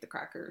does not eat the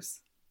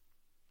crackers.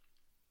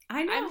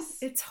 I know.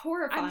 It's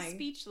horrifying. I'm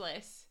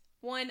speechless.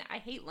 One, I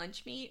hate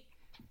lunch meat.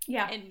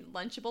 Yeah. And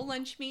Lunchable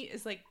lunch meat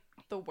is like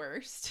the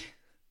worst.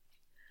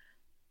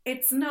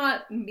 It's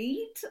not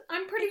meat,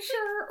 I'm pretty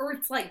sure, or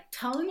it's like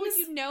tongues. Well,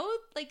 you know,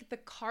 like the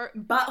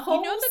buttholes.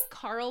 You know the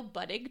Carl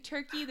Buttig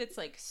turkey that's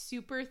like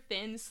super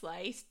thin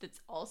sliced. That's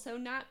also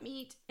not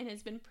meat and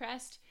has been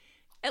pressed.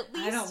 At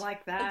least I don't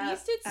like that. At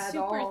least it's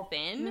super all.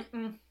 thin.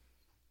 Mm-mm.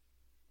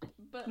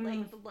 But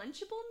like the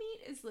Lunchable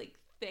meat is like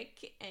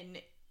thick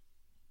and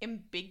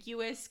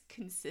ambiguous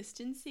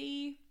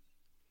consistency.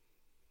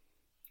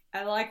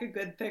 I like a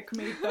good thick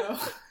meat though.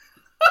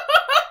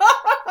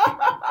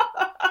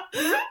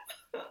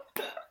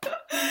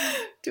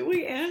 Do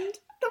we end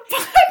the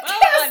podcast?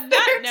 Well, on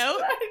that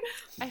note,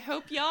 I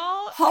hope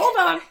y'all...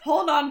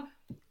 Hold on.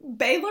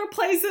 Baylor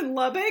plays in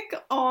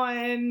Lubbock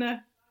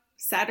on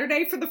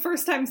Saturday for the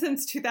first time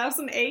since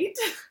 2008.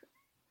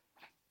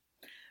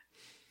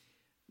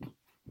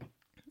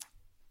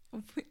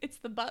 It's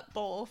the Butt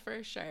Bowl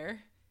for sure.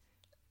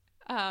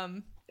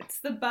 It's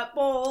the Butt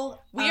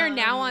Bowl. We are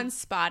now on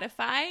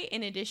Spotify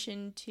in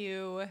addition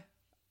to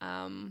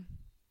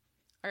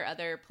our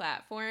other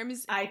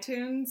platforms.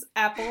 iTunes,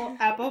 Apple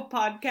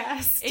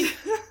Podcast. In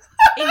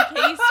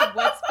case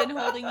what's been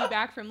holding you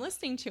back from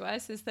listening to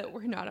us is that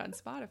we're not on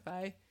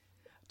Spotify. I'm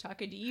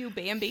talking to you,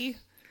 Bambi.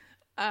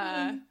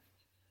 Yeah.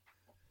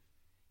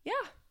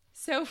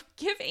 So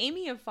give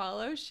Amy a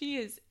follow. She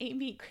is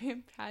Amy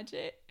Graham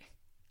Padgett.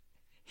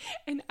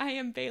 And I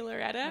am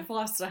Bayloretta. I've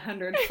lost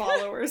 100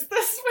 followers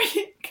this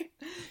week.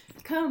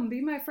 Come,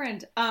 be my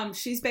friend.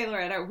 She's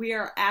Bayloretta. We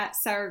are at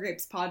Sour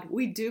Grapes Pod.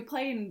 We do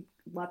play in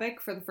Lubbock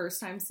for the first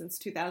time since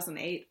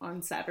 2008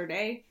 on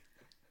Saturday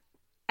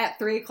at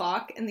 3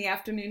 o'clock in the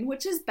afternoon,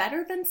 which is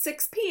better than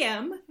 6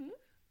 p.m. Mm-hmm.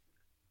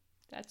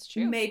 That's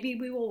true. Maybe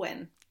we will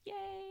win. Yay.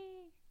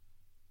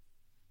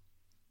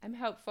 I'm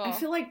hopeful. I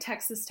feel like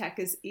Texas Tech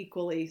is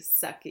equally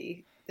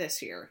sucky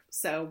this year,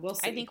 so we'll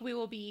see. I think we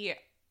will be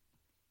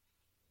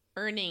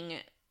earning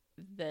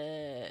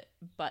the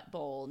Butt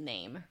Bowl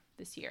name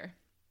this year.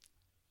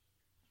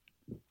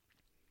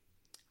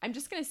 I'm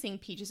just going to sing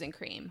Peaches and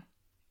Cream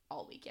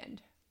all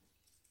weekend.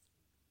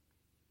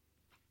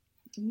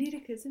 Need a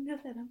kiss and know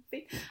that I'm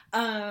fake.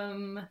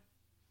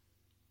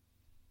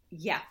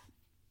 Yeah.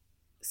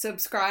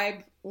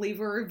 Subscribe, leave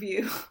a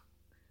review,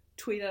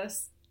 tweet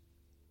us,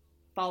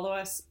 follow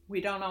us. We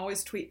don't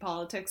always tweet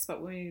politics,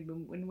 but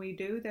when we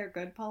do, they're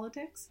good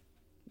politics.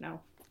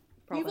 No.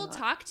 We will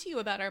talk to you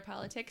about our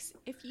politics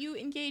if you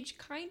engage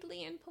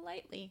kindly and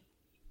politely.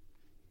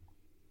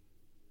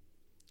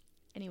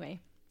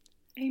 Anyway.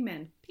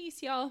 Amen.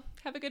 Peace, y'all.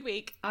 Have a good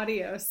week.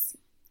 Adios.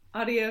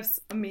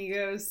 Adios,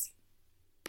 amigos.